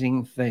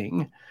amazing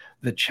thing.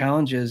 The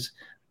challenge is,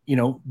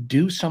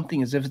 do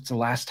something as if it's the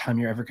last time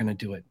you're ever going to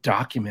do it.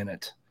 Document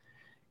it.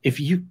 If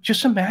you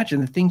just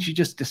imagine the things you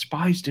just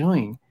despise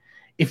doing,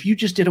 if you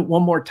just did it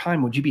one more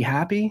time, would you be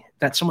happy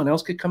that someone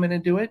else could come in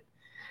and do it?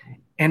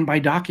 And by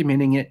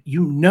documenting it,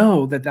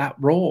 that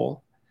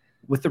role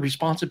with the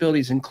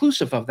responsibilities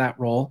inclusive of that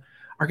role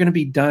are going to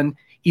be done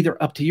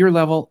either up to your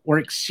level or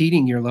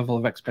exceeding your level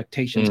of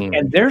expectations.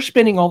 And they're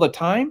spending all the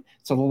time.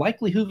 So the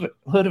likelihood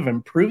of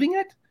improving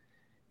it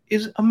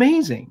is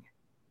amazing.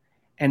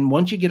 And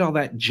once you get all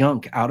that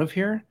junk out of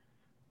here,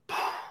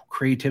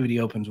 creativity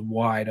opens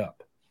wide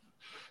up.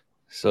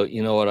 So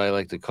you know what I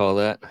like to call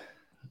that?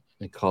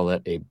 I call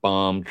that a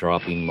bomb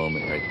dropping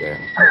moment right there.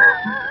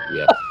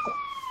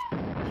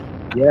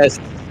 Yes.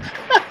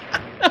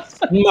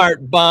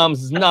 Smart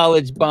bombs,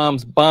 knowledge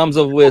bombs, bombs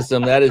of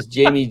wisdom. That is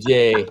Jamie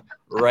J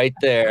right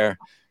there.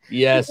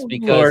 Yes,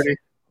 because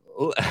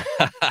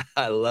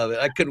I love it.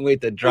 I couldn't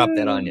wait to drop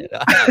that on you.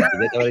 You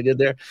get what I did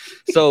there?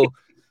 So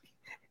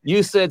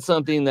you said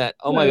something that,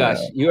 oh my gosh,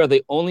 you are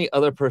the only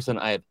other person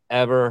I have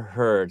ever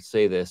heard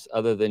say this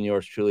other than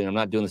yours truly. And I'm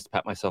not doing this to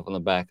pat myself on the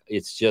back.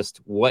 It's just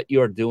what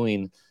you're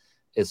doing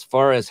as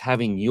far as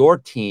having your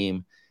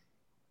team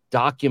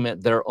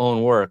document their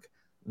own work.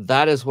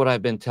 That is what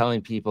I've been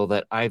telling people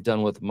that I've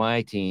done with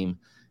my team.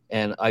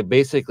 And I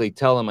basically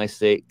tell them, I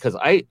say, because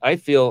I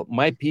feel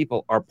my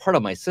people are part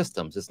of my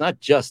systems. It's not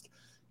just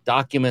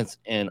documents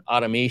and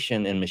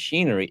automation and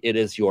machinery. It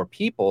is your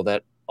people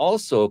that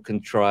also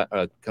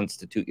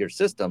constitute your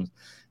systems.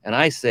 And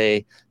I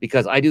say,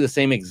 because I do the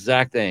same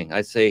exact thing,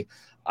 I say,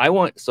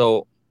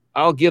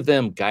 I'll give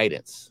them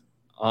guidance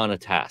on a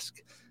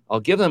task.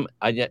 I'll give them,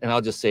 and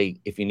I'll just say,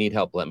 if you need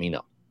help, let me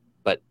know.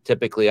 But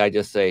typically I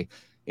just say,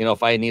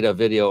 if I need a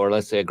video or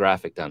let's say a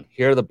graphic done,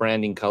 here are the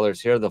branding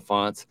colors, here are the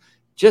fonts,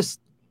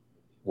 just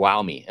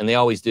wow me. And they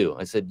always do.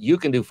 I said, you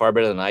can do far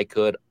better than I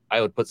could.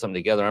 I would put something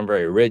together. I'm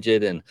very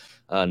rigid and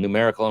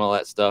numerical and all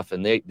that stuff.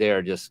 And they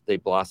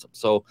blossom.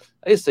 So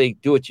I just say,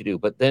 do what you do.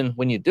 But then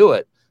when you do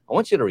it, I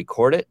want you to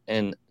record it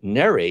and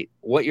narrate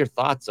what your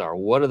thoughts are.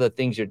 What are the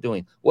things you're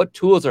doing? What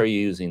tools are you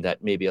using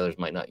that maybe others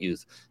might not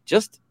use?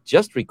 Just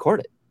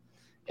record it.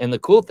 And the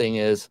cool thing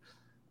is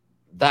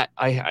that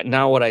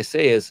what I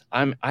say is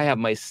I have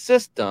my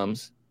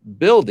systems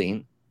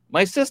building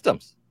my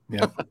systems.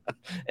 Yeah.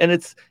 And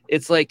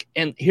it's like,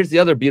 and here's the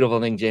other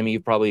beautiful thing, Jamie,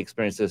 you've probably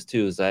experienced this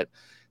too, is that,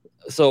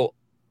 so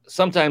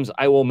sometimes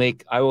I will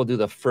do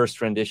the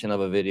first rendition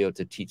of a video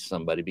to teach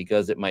somebody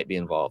because it might be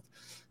involved.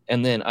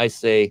 And then I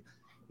say,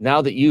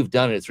 now that you've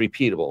done it, it's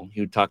repeatable.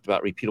 You talked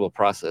about repeatable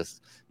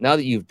process. Now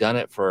that you've done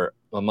it for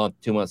a month,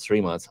 2 months,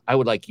 3 months, I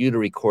would like you to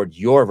record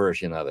your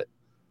version of it,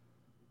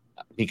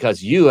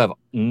 because you have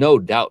no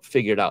doubt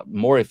figured out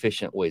more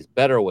efficient ways,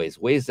 better ways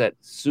that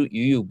suit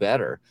you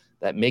better,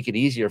 that make it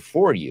easier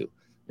for you.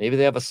 Maybe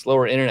they have a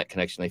slower internet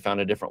connection. They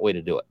found a different way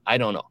to do it. I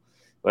don't know.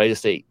 But I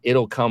just say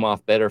it'll come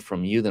off better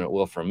from you than it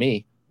will from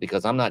me,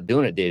 because I'm not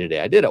doing it day to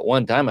day. I did it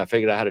one time. I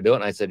figured out how to do it.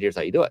 And I said, here's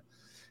how you do it.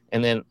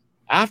 And then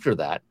after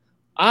that,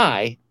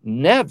 I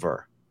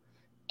never,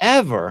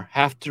 ever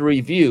have to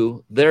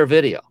review their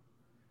video,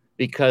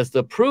 because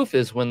the proof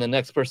is when the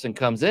next person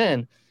comes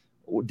in,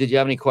 did you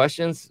have any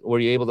questions? Were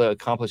you able to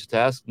accomplish a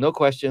task? No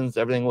questions.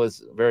 Everything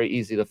was very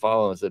easy to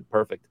follow. I said,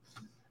 perfect.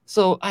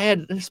 So I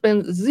had to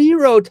spend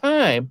zero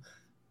time.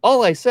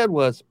 All I said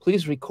was,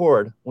 please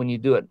record when you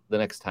do it the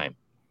next time.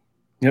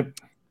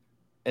 Yep.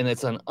 And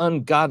it's an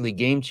ungodly,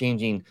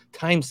 game-changing,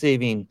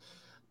 time-saving.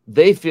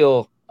 They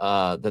feel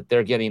that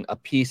they're getting a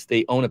piece.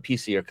 They own a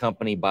piece of your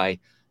company by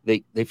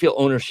they feel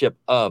ownership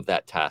of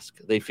that task.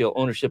 They feel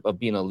ownership of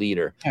being a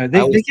leader. They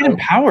get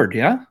empowered.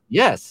 Yeah.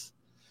 Yes.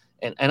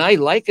 And I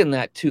liken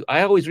that to,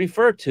 I always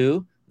refer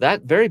to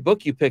that very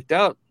book you picked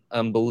out.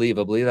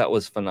 Unbelievably, that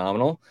was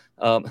phenomenal.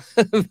 The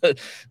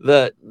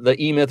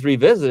E-Myth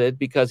Revisited,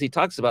 because he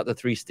talks about the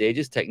 3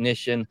 stages: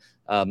 technician,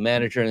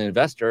 manager, and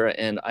investor.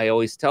 And I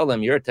always tell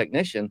them, you're a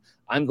technician,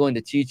 I'm going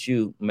to teach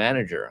you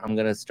manager. I'm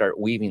going to start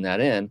weaving that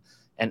in.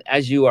 And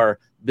as you are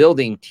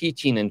building,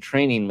 teaching, and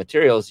training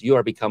materials, you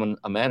are becoming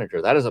a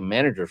manager. That is a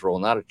manager's role,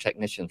 not a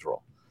technician's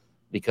role,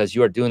 because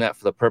you are doing that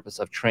for the purpose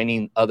of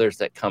training others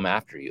that come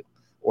after you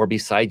or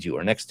beside you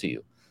or next to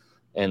you.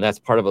 And that's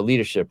part of a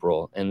leadership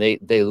role. And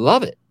they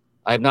love it.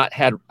 I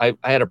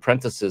had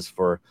apprentices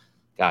for,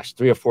 gosh,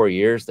 3 or 4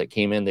 years that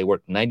came in. They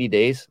worked 90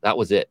 days. That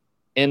was it.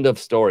 End of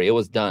story. It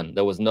was done.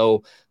 There was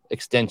no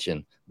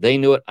extension. They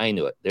knew it. I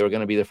knew it. They were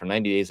going to be there for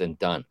 90 days and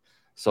done.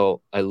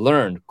 So I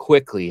learned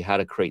quickly how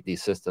to create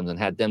these systems and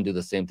had them do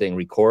the same thing,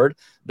 record.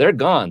 They're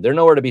gone. They're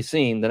nowhere to be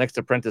seen. The next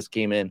apprentice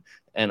came in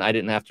and I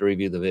didn't have to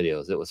review the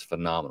videos. It was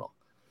phenomenal.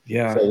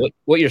 Yeah. So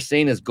what you're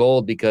saying is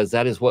gold, because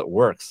that is what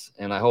works.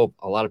 And I hope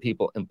a lot of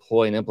people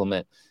employ and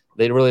implement.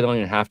 They really don't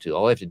even have to.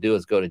 All they have to do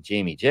is go to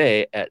Jaime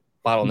J at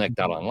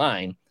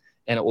bottleneck.online,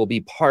 and it will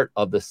be part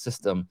of the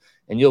system.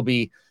 And you'll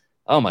be,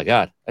 oh my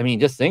God. I mean,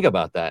 just think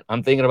about that.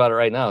 I'm thinking about it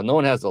right now. No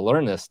one has to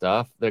learn this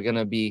stuff. They're going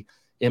to be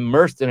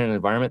immersed in an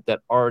environment that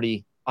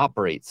already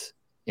operates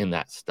in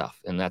that stuff.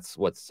 And that's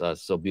what's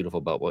so beautiful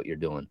about what you're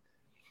doing.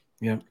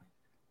 Yeah.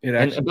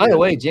 And by the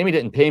way, Jaime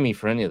didn't pay me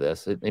for any of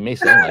this. It may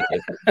sound like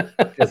it,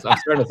 because I'm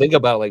starting to think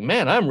about, like,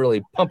 man, I'm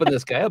really pumping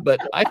this guy up,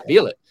 but I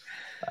feel it.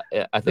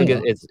 I think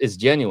it's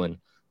genuine.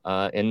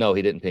 And no,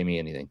 he didn't pay me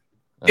anything.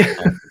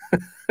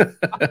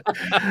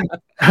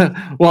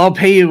 Well, I'll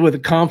pay you with a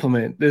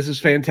compliment. This is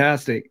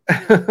fantastic.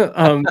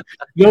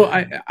 No,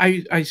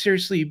 I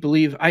seriously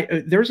believe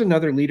there's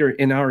another leader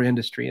in our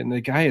industry, and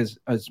the guy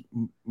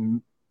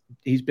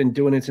he's been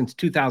doing it since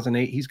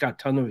 2008. He's got a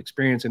ton of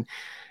experience, and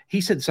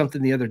he said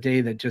something the other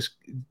day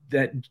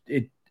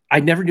I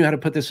never knew how to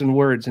put this in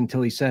words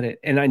until he said it.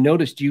 And I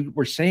noticed you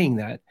were saying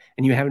that,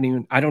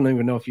 and I don't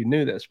even know if you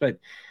knew this, but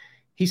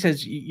he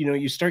says,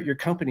 you start your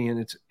company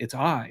and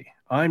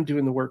I'm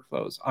doing the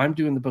workflows. I'm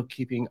doing the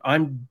bookkeeping.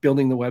 I'm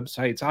building the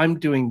websites. I'm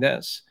doing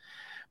this.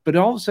 But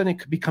all of a sudden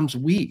it becomes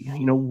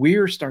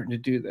we're starting to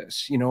do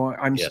this.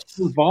 I'm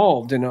still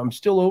involved and I'm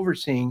still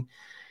overseeing.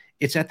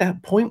 It's at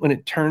that point when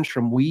it turns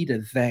from we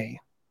to they.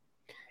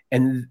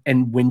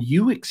 And when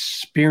you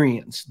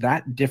experience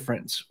that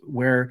difference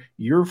where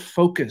you're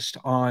focused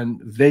on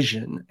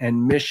vision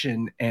and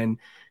mission and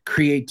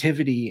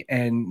creativity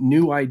and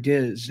new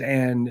ideas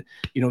and,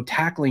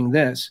 tackling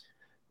this,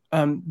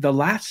 the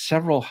last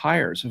several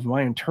hires of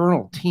my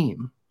internal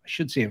team, I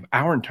should say of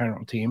our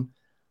internal team,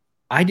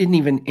 I didn't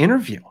even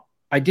interview.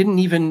 I didn't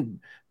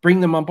even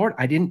bring them on board.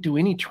 I didn't do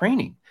any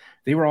training.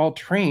 They were all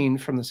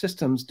trained from the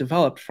systems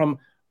developed from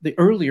the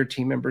earlier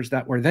team members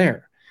that were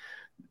there.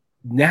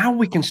 Now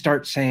we can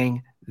start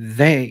saying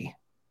they,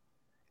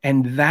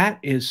 and that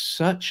is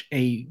such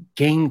a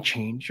game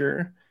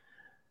changer.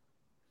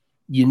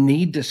 You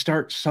need to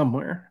start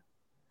somewhere.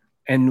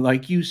 And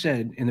like you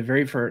said in the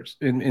very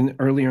first, in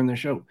earlier in the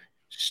show,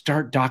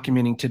 start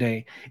documenting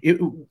today.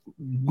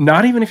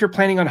 Not even if you're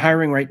planning on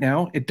hiring right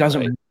now, it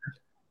doesn't matter.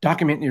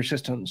 Document in your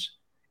systems.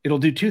 It'll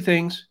do 2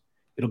 things.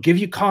 It'll give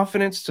you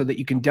confidence so that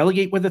you can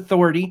delegate with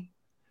authority.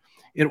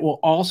 It will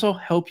also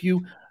help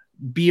you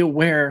be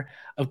aware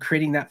of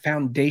creating that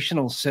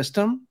foundational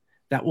system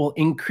that will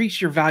increase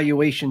your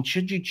valuation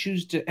should you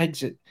choose to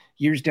exit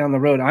years down the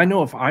road. I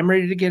know if I'm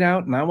ready to get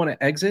out and I want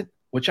to exit,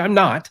 which I'm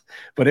not,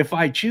 but if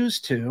I choose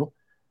to,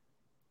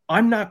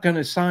 I'm not going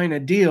to sign a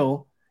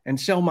deal and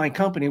sell my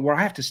company where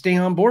I have to stay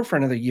on board for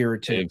another year or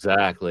 2.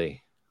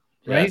 Exactly.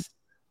 Right. Yes.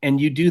 And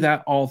you do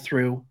that all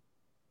through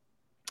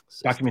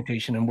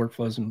documentation and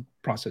workflows and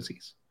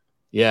processes.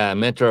 Yeah, a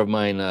mentor of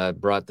mine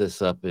brought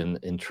this up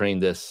and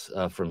trained this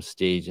from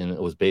Stage, and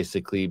it was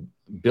basically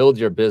build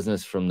your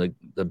business from the.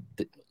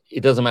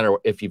 It doesn't matter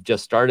if you've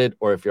just started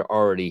or if you're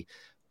already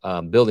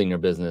building your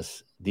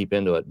business deep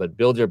into it, but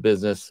build your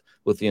business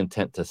with the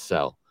intent to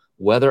sell,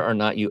 whether or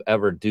not you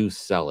ever do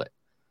sell it.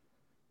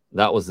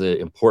 That was the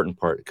important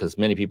part, because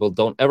many people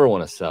don't ever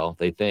want to sell,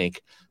 they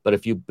think, but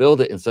if you build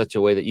it in such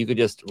a way that you could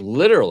just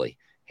literally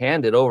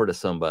hand it over to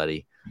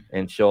somebody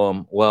and show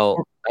them,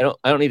 well, I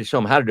don't need to show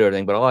them how to do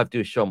everything, but all I have to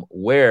do is show them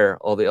where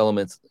all the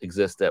elements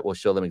exist that will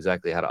show them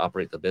exactly how to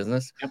operate the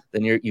business. Yep.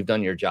 Then you've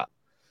done your job.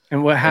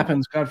 And what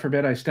happens, God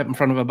forbid, I step in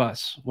front of a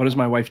bus. What does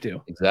my wife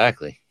do?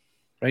 Exactly.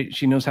 Right?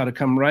 She knows how to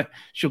come right.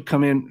 She'll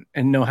come in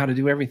and know how to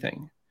do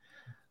everything.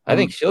 I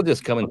think she'll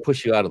just come and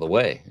push you out of the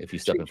way if you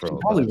step in front of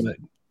a bus. Would.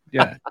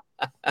 Yeah.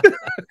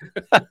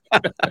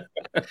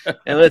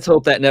 And let's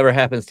hope that never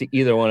happens to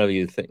either one of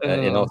you.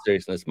 In all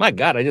seriousness, my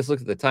God, I just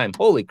looked at the time.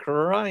 Holy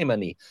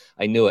criminy!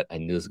 I knew it. I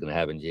knew this was going to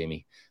happen,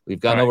 Jaime. We've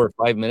gone over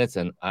 5 minutes,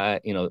 and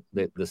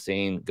the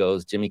saying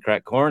goes, "Jimmy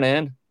crack corn,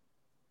 and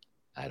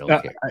I don't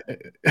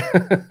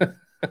care."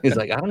 He's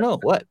like, I don't know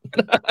what.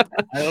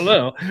 I don't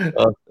know.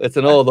 It's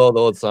an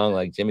old song,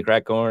 like Jimmy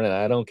crack corn, and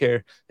I don't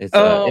care. It's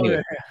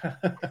anyway.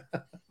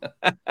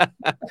 I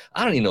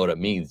don't even know what it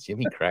means.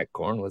 Jimmy crack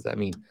corn. What does that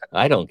mean?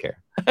 I don't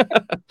care.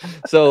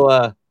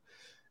 So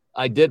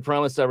I did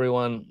promise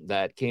everyone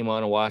that came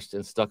on and watched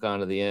and stuck on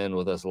to the end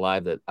with us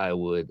live that I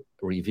would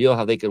reveal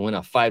how they could win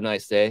a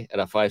 5-night stay at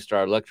a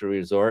 5-star luxury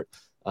resort.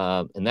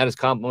 And that is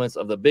compliments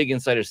of the Big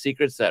Insider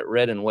Secrets, that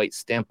red and white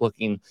stamp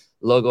looking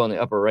logo on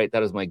the upper right.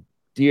 That is my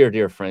dear,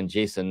 dear friend,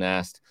 Jason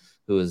Nast,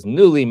 who is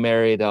newly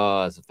married.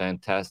 Oh, it's a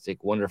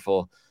fantastic,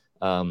 wonderful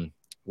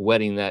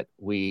wedding that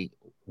we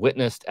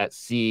witnessed at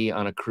sea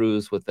on a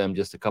cruise with them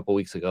just a couple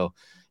weeks ago.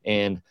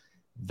 And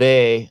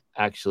they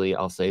actually,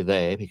 I'll say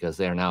they, because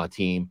they are now a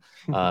team,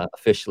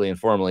 officially and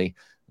formally,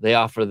 they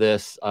offer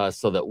this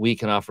so that we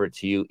can offer it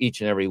to you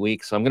each and every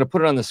week. So I'm going to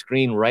put it on the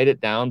screen, write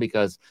it down,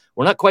 because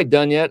we're not quite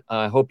done yet.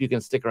 I hope you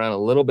can stick around a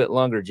little bit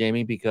longer,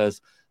 Jamie,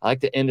 because I like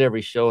to end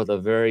every show with a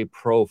very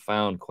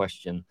profound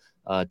question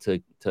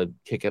to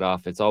kick it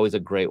off. It's always a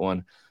great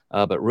one.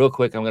 But real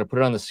quick, I'm going to put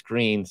it on the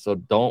screen. So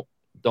don't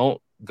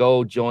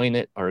go join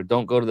it, or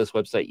don't go to this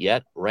website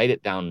yet. Write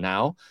it down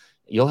now.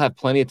 You'll have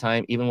plenty of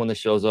time. Even when the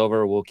show's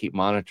over, we'll keep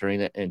monitoring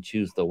it and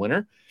choose the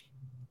winner.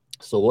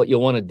 So what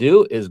you'll want to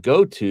do is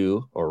go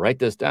to, or write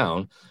this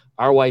down,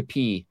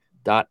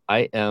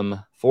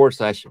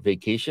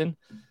 ryp.im/vacation.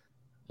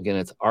 Again,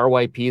 it's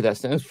RYP. That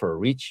stands for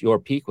Reach Your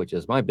Peak, which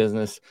is my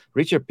business.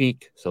 Reach Your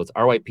Peak. So it's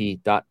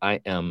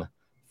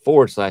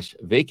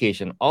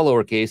ryp.im/vacation, all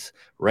lowercase.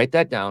 Write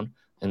that down.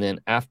 And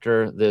then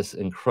after this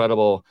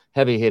incredible,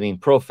 heavy-hitting,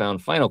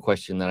 profound final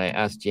question that I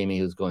asked Jamie,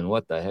 who's going,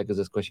 what the heck is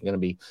this question going to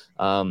be?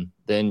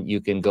 Then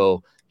you can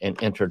go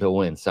and enter to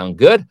win. Sound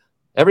good?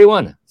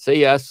 Everyone, say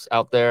yes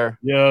out there.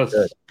 Yes.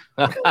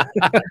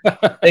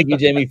 Thank you,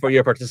 Jamie, for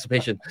your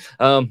participation.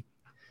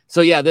 So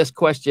yeah, this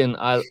question,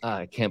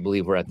 I can't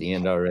believe we're at the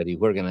end already.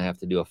 We're going to have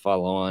to do a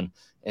follow-on.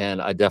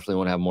 And I definitely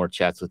want to have more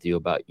chats with you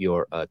about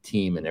your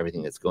team and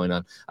everything that's going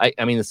on. I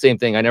mean, the same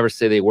thing. I never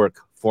say they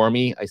work for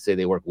me. I say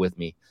they work with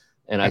me.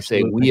 And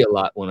Absolutely. I say we a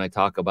lot when I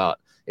talk about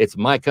it's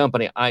my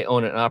company. I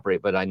own it and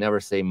operate, but I never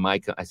say I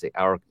say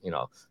our,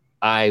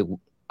 I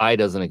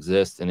doesn't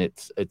exist. And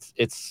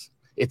it's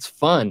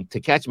fun to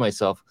catch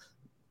myself.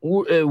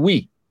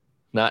 We,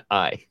 not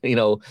I,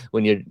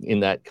 when you're in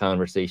that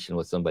conversation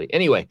with somebody.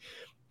 Anyway,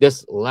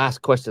 this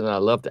last question that I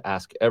love to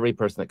ask every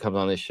person that comes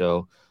on this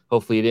show.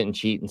 Hopefully you didn't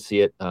cheat and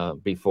see it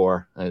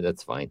before.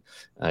 That's fine.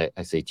 I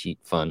say cheat,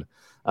 fun.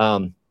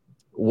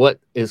 What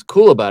is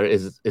cool about it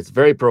is it's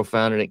very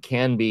profound, and it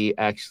can be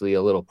actually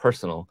a little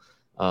personal.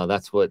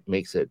 That's what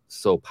makes it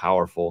so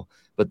powerful.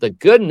 But the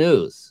good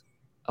news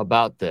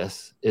about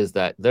this is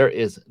that there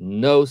is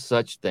no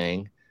such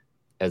thing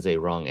as a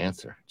wrong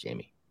answer,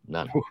 Jamie.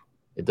 None.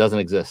 It doesn't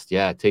exist.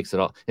 Yeah, it takes it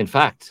all. In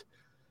fact,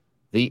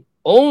 the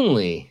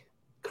only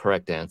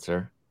correct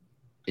answer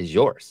is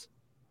yours.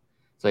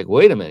 It's like,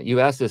 wait a minute,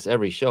 you ask this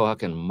every show. How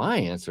can my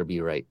answer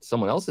be right?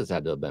 Someone else's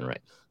had to have been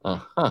right.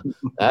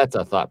 That's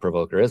a thought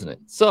provoker, isn't it?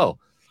 So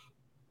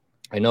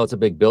I know it's a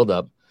big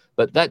buildup,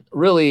 but that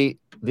really,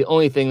 the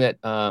only thing that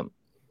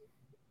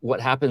what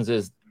happens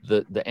is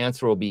the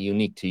answer will be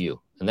unique to you.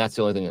 And that's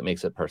the only thing that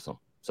makes it personal.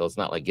 So it's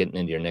not like getting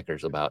into your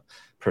knickers about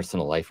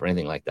personal life or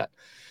anything like that.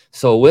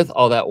 So with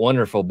all that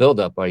wonderful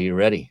buildup, are you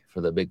ready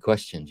for the big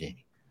question,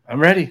 Jamie? I'm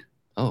ready.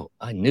 Oh,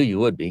 I knew you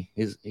would be.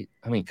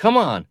 I mean, come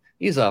on.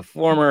 He's a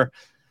former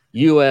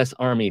U.S.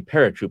 Army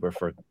paratrooper,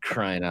 for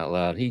crying out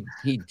loud. He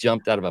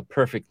jumped out of a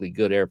perfectly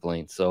good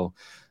airplane. So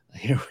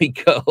here we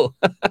go.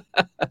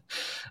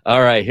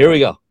 All right, here we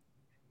go.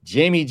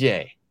 Jamie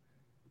J.,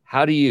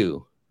 how do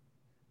you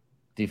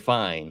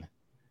define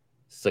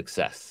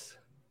success?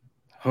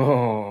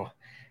 Oh,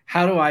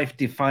 how do I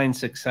define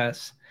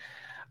success?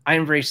 I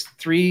embrace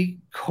 3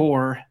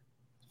 core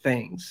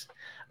things: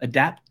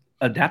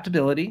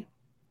 adaptability,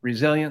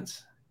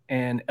 resilience,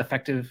 and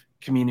effective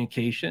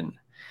communication.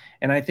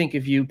 And I think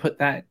if you put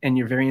that and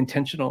you're very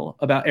intentional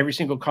about every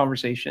single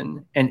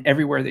conversation and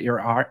everywhere that you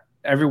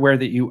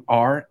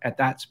are at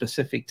that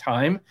specific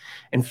time,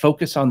 and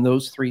focus on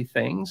those 3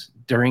 things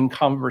during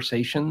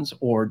conversations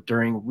or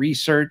during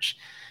research,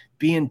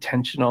 be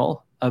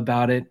intentional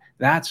about it.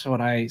 That's what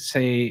I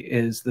say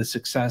is the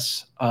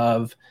success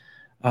of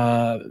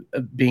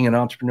being an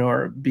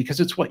entrepreneur, because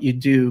it's what you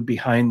do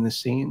behind the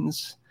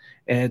scenes.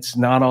 It's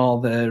not all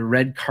the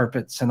red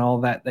carpets and all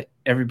that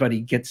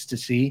everybody gets to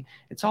see.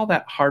 It's all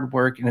that hard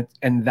work,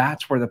 and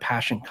that's where the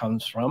passion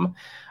comes from.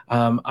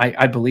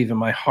 I believe in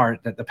my heart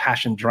that the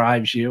passion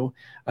drives you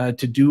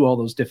to do all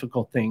those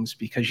difficult things,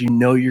 because you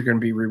know you're going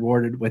to be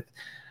rewarded with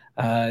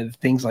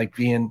things like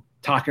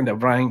talking to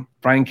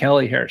Brian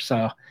Kelly here.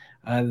 So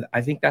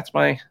I think that's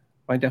my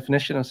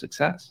definition of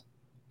success.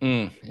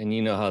 And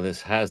you know how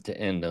this has to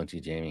end, don't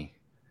you, Jamie?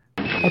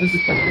 How does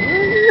it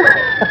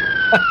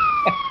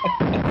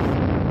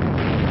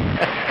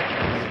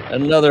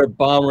Another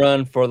bomb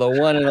run for the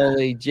one and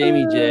only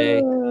Jamie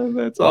J.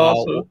 That's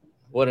awesome.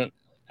 What an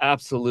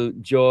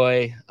absolute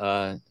joy,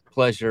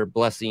 pleasure,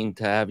 blessing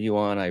to have you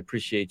on. I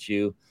appreciate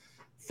you.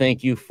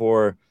 Thank you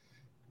for,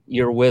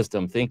 your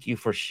wisdom. Thank you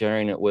for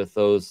sharing it with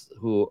those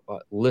who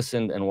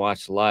listened and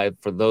watched live.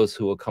 For those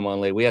who will come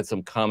on late, we had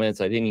some comments.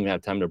 I didn't even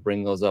have time to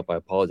bring those up. I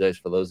apologize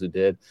for those who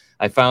did.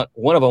 I found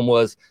one of them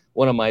was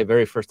one of my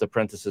very first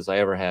apprentices I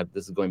ever had.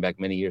 This is going back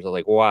many years. I was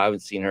like, wow, I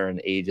haven't seen her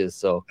in ages.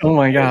 So, oh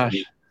my gosh.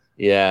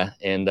 yeah.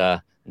 And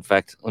in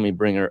fact, let me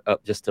bring her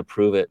up just to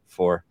prove it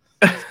for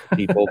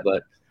people.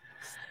 But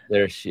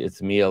there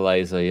it's me,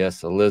 Eliza.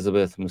 Yes,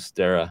 Elizabeth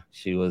Mustera.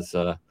 She was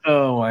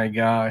Oh my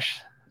gosh.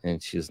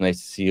 and she was nice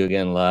to see you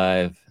again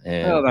live.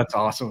 And Oh, that's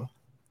awesome.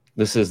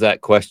 this is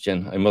that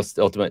question, a most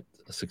ultimate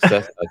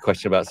success, a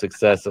question about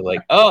success. Of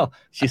like, oh,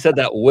 she said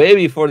that way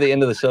before the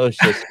end of the show.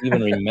 So she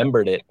even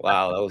remembered it.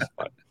 Wow, that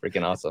was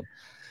freaking awesome.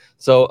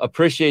 So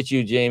appreciate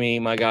you, Jaime.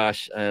 My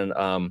gosh,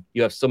 and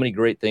you have so many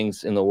great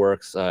things in the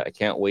works. I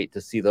can't wait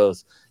to see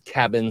those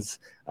cabins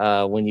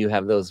when you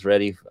have those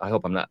ready. I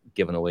hope I'm not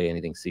giving away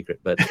anything secret,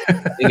 but I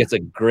think it's a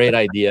great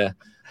idea.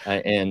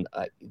 And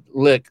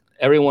look,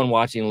 everyone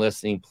watching,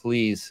 listening,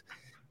 please,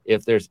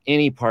 if there's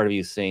any part of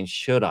you saying,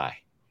 should I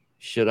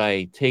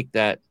take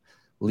that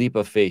leap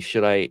of faith?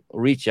 Should I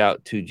reach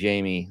out to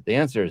Jaime? The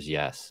answer is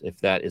yes. If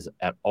that is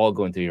at all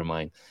going through your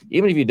mind,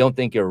 even if you don't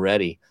think you're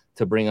ready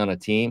to bring on a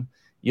team,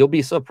 you'll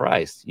be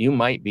surprised. You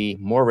might be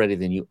more ready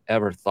than you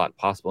ever thought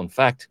possible. In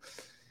fact,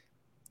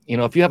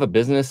 if you have a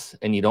business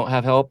and you don't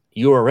have help,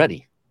 you are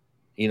ready.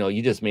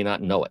 You just may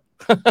not know it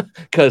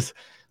because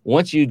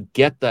once you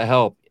get the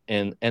help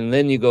and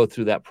then you go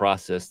through that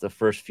process, the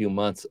first few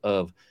months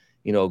of,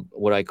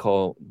 what I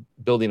call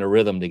building a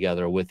rhythm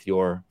together with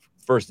your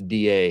first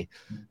DA,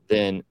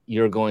 then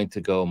you're going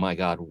to go, my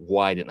God,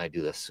 why didn't I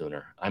do this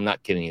sooner? I'm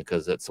not kidding you,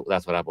 because that's what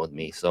happened with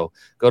me. So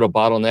go to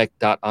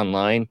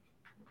bottleneck.online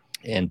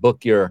and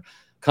book your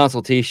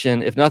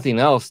consultation, if nothing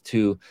else,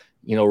 to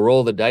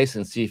roll the dice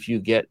and see if you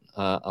get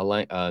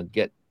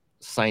get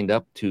signed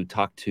up to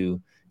talk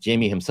to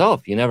Jaime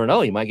himself. You never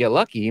know. You might get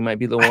lucky. He might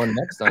be the one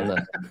next on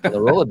the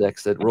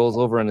Rolodex that rolls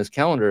over in his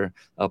calendar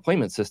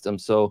appointment system.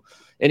 So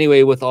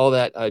anyway, with all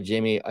that,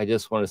 Jaime, I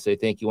just want to say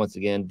thank you once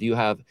again. Do you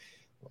have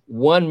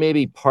one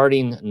maybe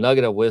parting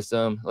nugget of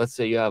wisdom? Let's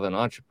say you have an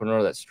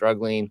entrepreneur that's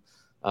struggling,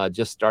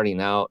 just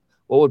starting out.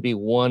 What would be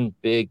one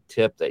big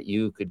tip that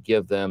you could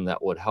give them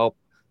that would help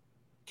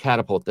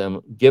catapult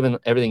them, given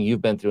everything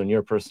you've been through in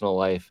your personal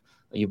life?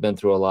 You've been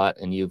through a lot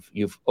and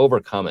you've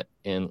overcome it,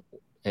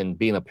 and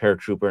being a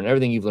paratrooper and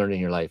everything you've learned in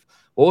your life.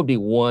 What would be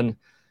one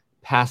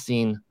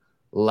passing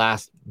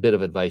last bit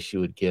of advice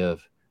you would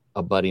give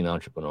a budding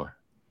entrepreneur?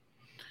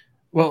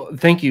 Well,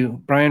 thank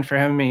you, Brian, for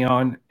having me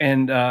on.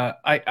 And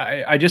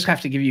I just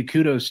have to give you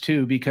kudos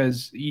too,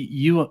 because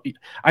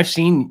I've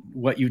seen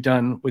what you've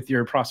done with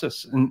your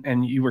process,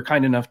 and you were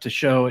kind enough to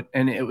show it,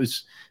 and it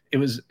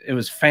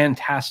was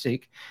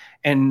fantastic.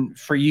 And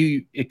for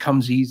you, it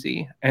comes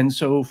easy. And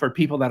so for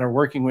people that are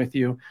working with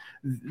you,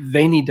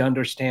 they need to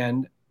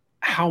understand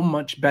how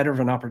much better of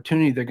an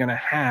opportunity they're going to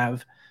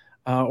have,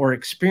 or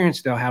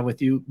experience they'll have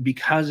with you,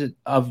 because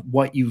of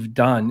what you've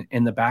done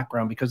in the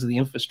background, because of the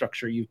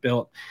infrastructure you've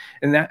built.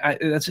 And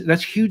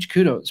that's huge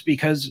kudos,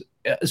 because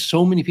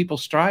so many people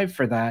strive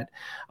for that.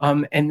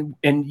 And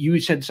you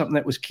said something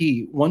that was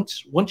key.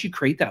 Once you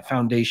create that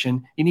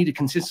foundation, you need to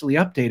consistently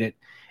update it.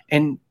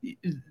 And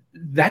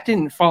that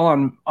didn't fall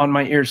on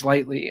my ears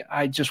lightly.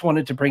 I just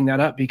wanted to bring that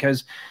up,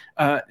 because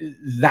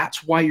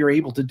that's why you're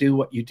able to do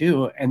what you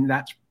do. And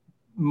that's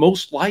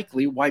most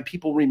likely why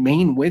people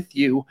remain with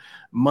you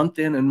month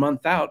in and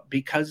month out,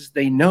 because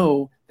they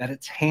know that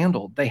it's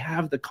handled. They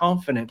have the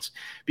confidence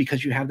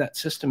because you have that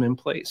system in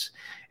place.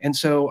 And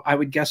so I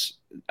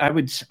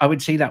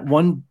would say that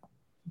one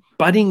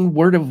budding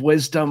word of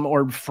wisdom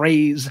or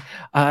phrase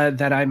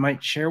that I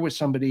might share with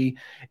somebody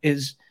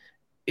is,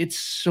 it's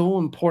so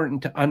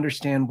important to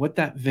understand what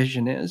that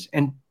vision is,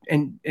 and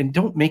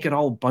don't make it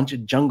all a bunch of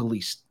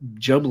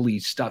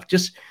jubbly stuff.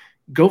 Just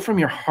go from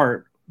your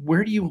heart.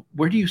 Where do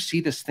you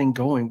see this thing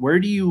going?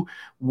 What do you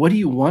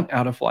want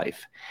out of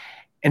life?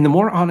 And the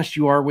more honest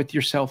you are with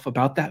yourself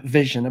about that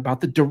vision, about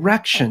the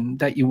direction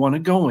that you want to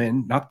go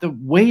in, not the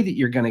way that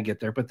you're going to get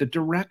there, but the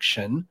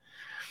direction,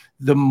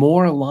 the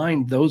more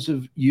aligned those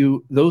are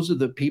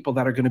the people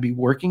that are going to be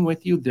working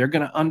with you. They're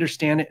going to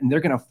understand it, and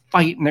they're going to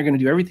fight, and they're going to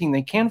do everything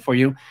they can for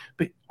you.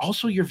 But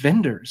also your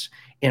vendors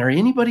or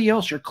anybody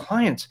else, your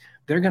clients,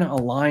 they're going to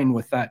align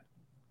with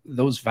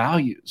those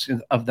values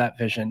of that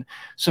vision.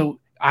 So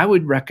I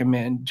would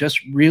recommend just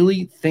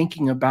really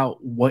thinking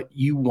about what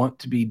you want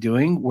to be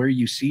doing, where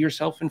you see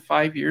yourself in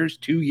 5 years,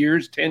 2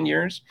 years, 10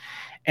 years,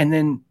 and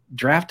then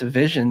draft a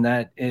vision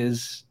that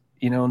is,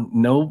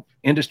 no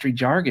industry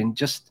jargon,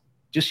 just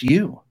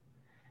you.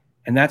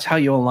 And that's how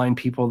you align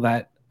people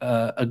that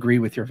agree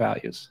with your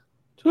values.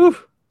 Whew,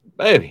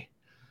 baby,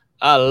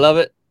 I love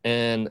it.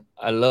 And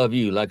I love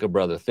you like a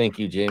brother. Thank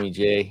you, Jaime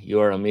J.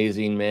 You are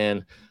amazing,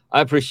 man.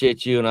 I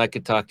appreciate you, and I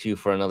could talk to you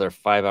for another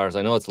 5 hours.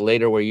 I know it's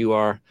later where you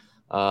are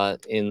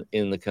in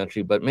the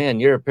country, but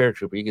man, you're a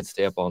paratrooper. You could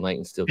stay up all night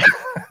and still keep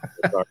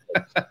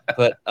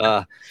but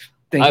I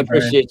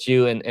appreciate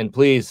you, and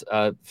please,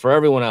 for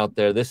everyone out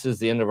there, this is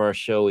the end of our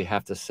show. We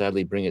have to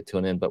sadly bring it to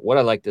an end, but what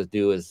I'd like to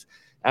do is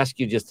ask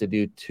you just to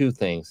do two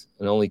things,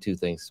 and only two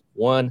things.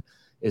 One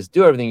is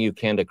do everything you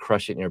can to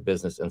crush it in your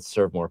business and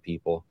serve more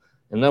people.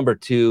 And number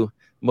two,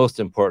 most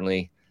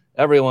importantly,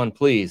 everyone,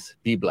 please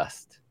be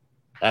blessed.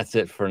 That's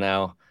it for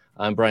now.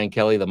 I'm Brian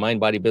Kelly, the Mind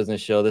Body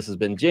Business Show. This has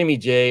been Jamie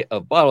J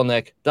of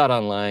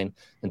Bottleneck.online.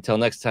 Until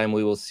next time,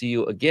 we will see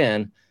you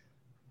again.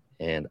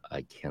 And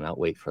I cannot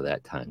wait for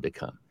that time to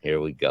come. Here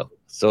we go.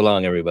 So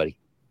long, everybody.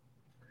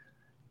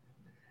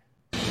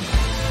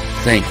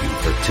 Thank you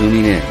for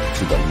tuning in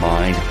to the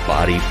Mind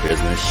Body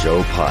Business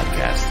Show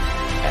podcast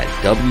at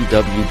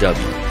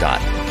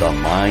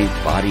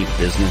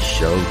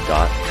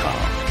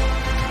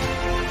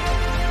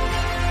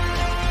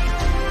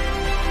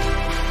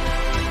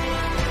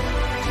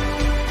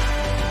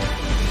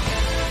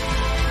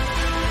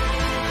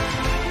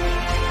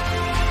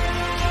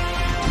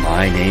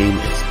My name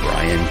is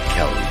Brian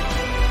Kelly.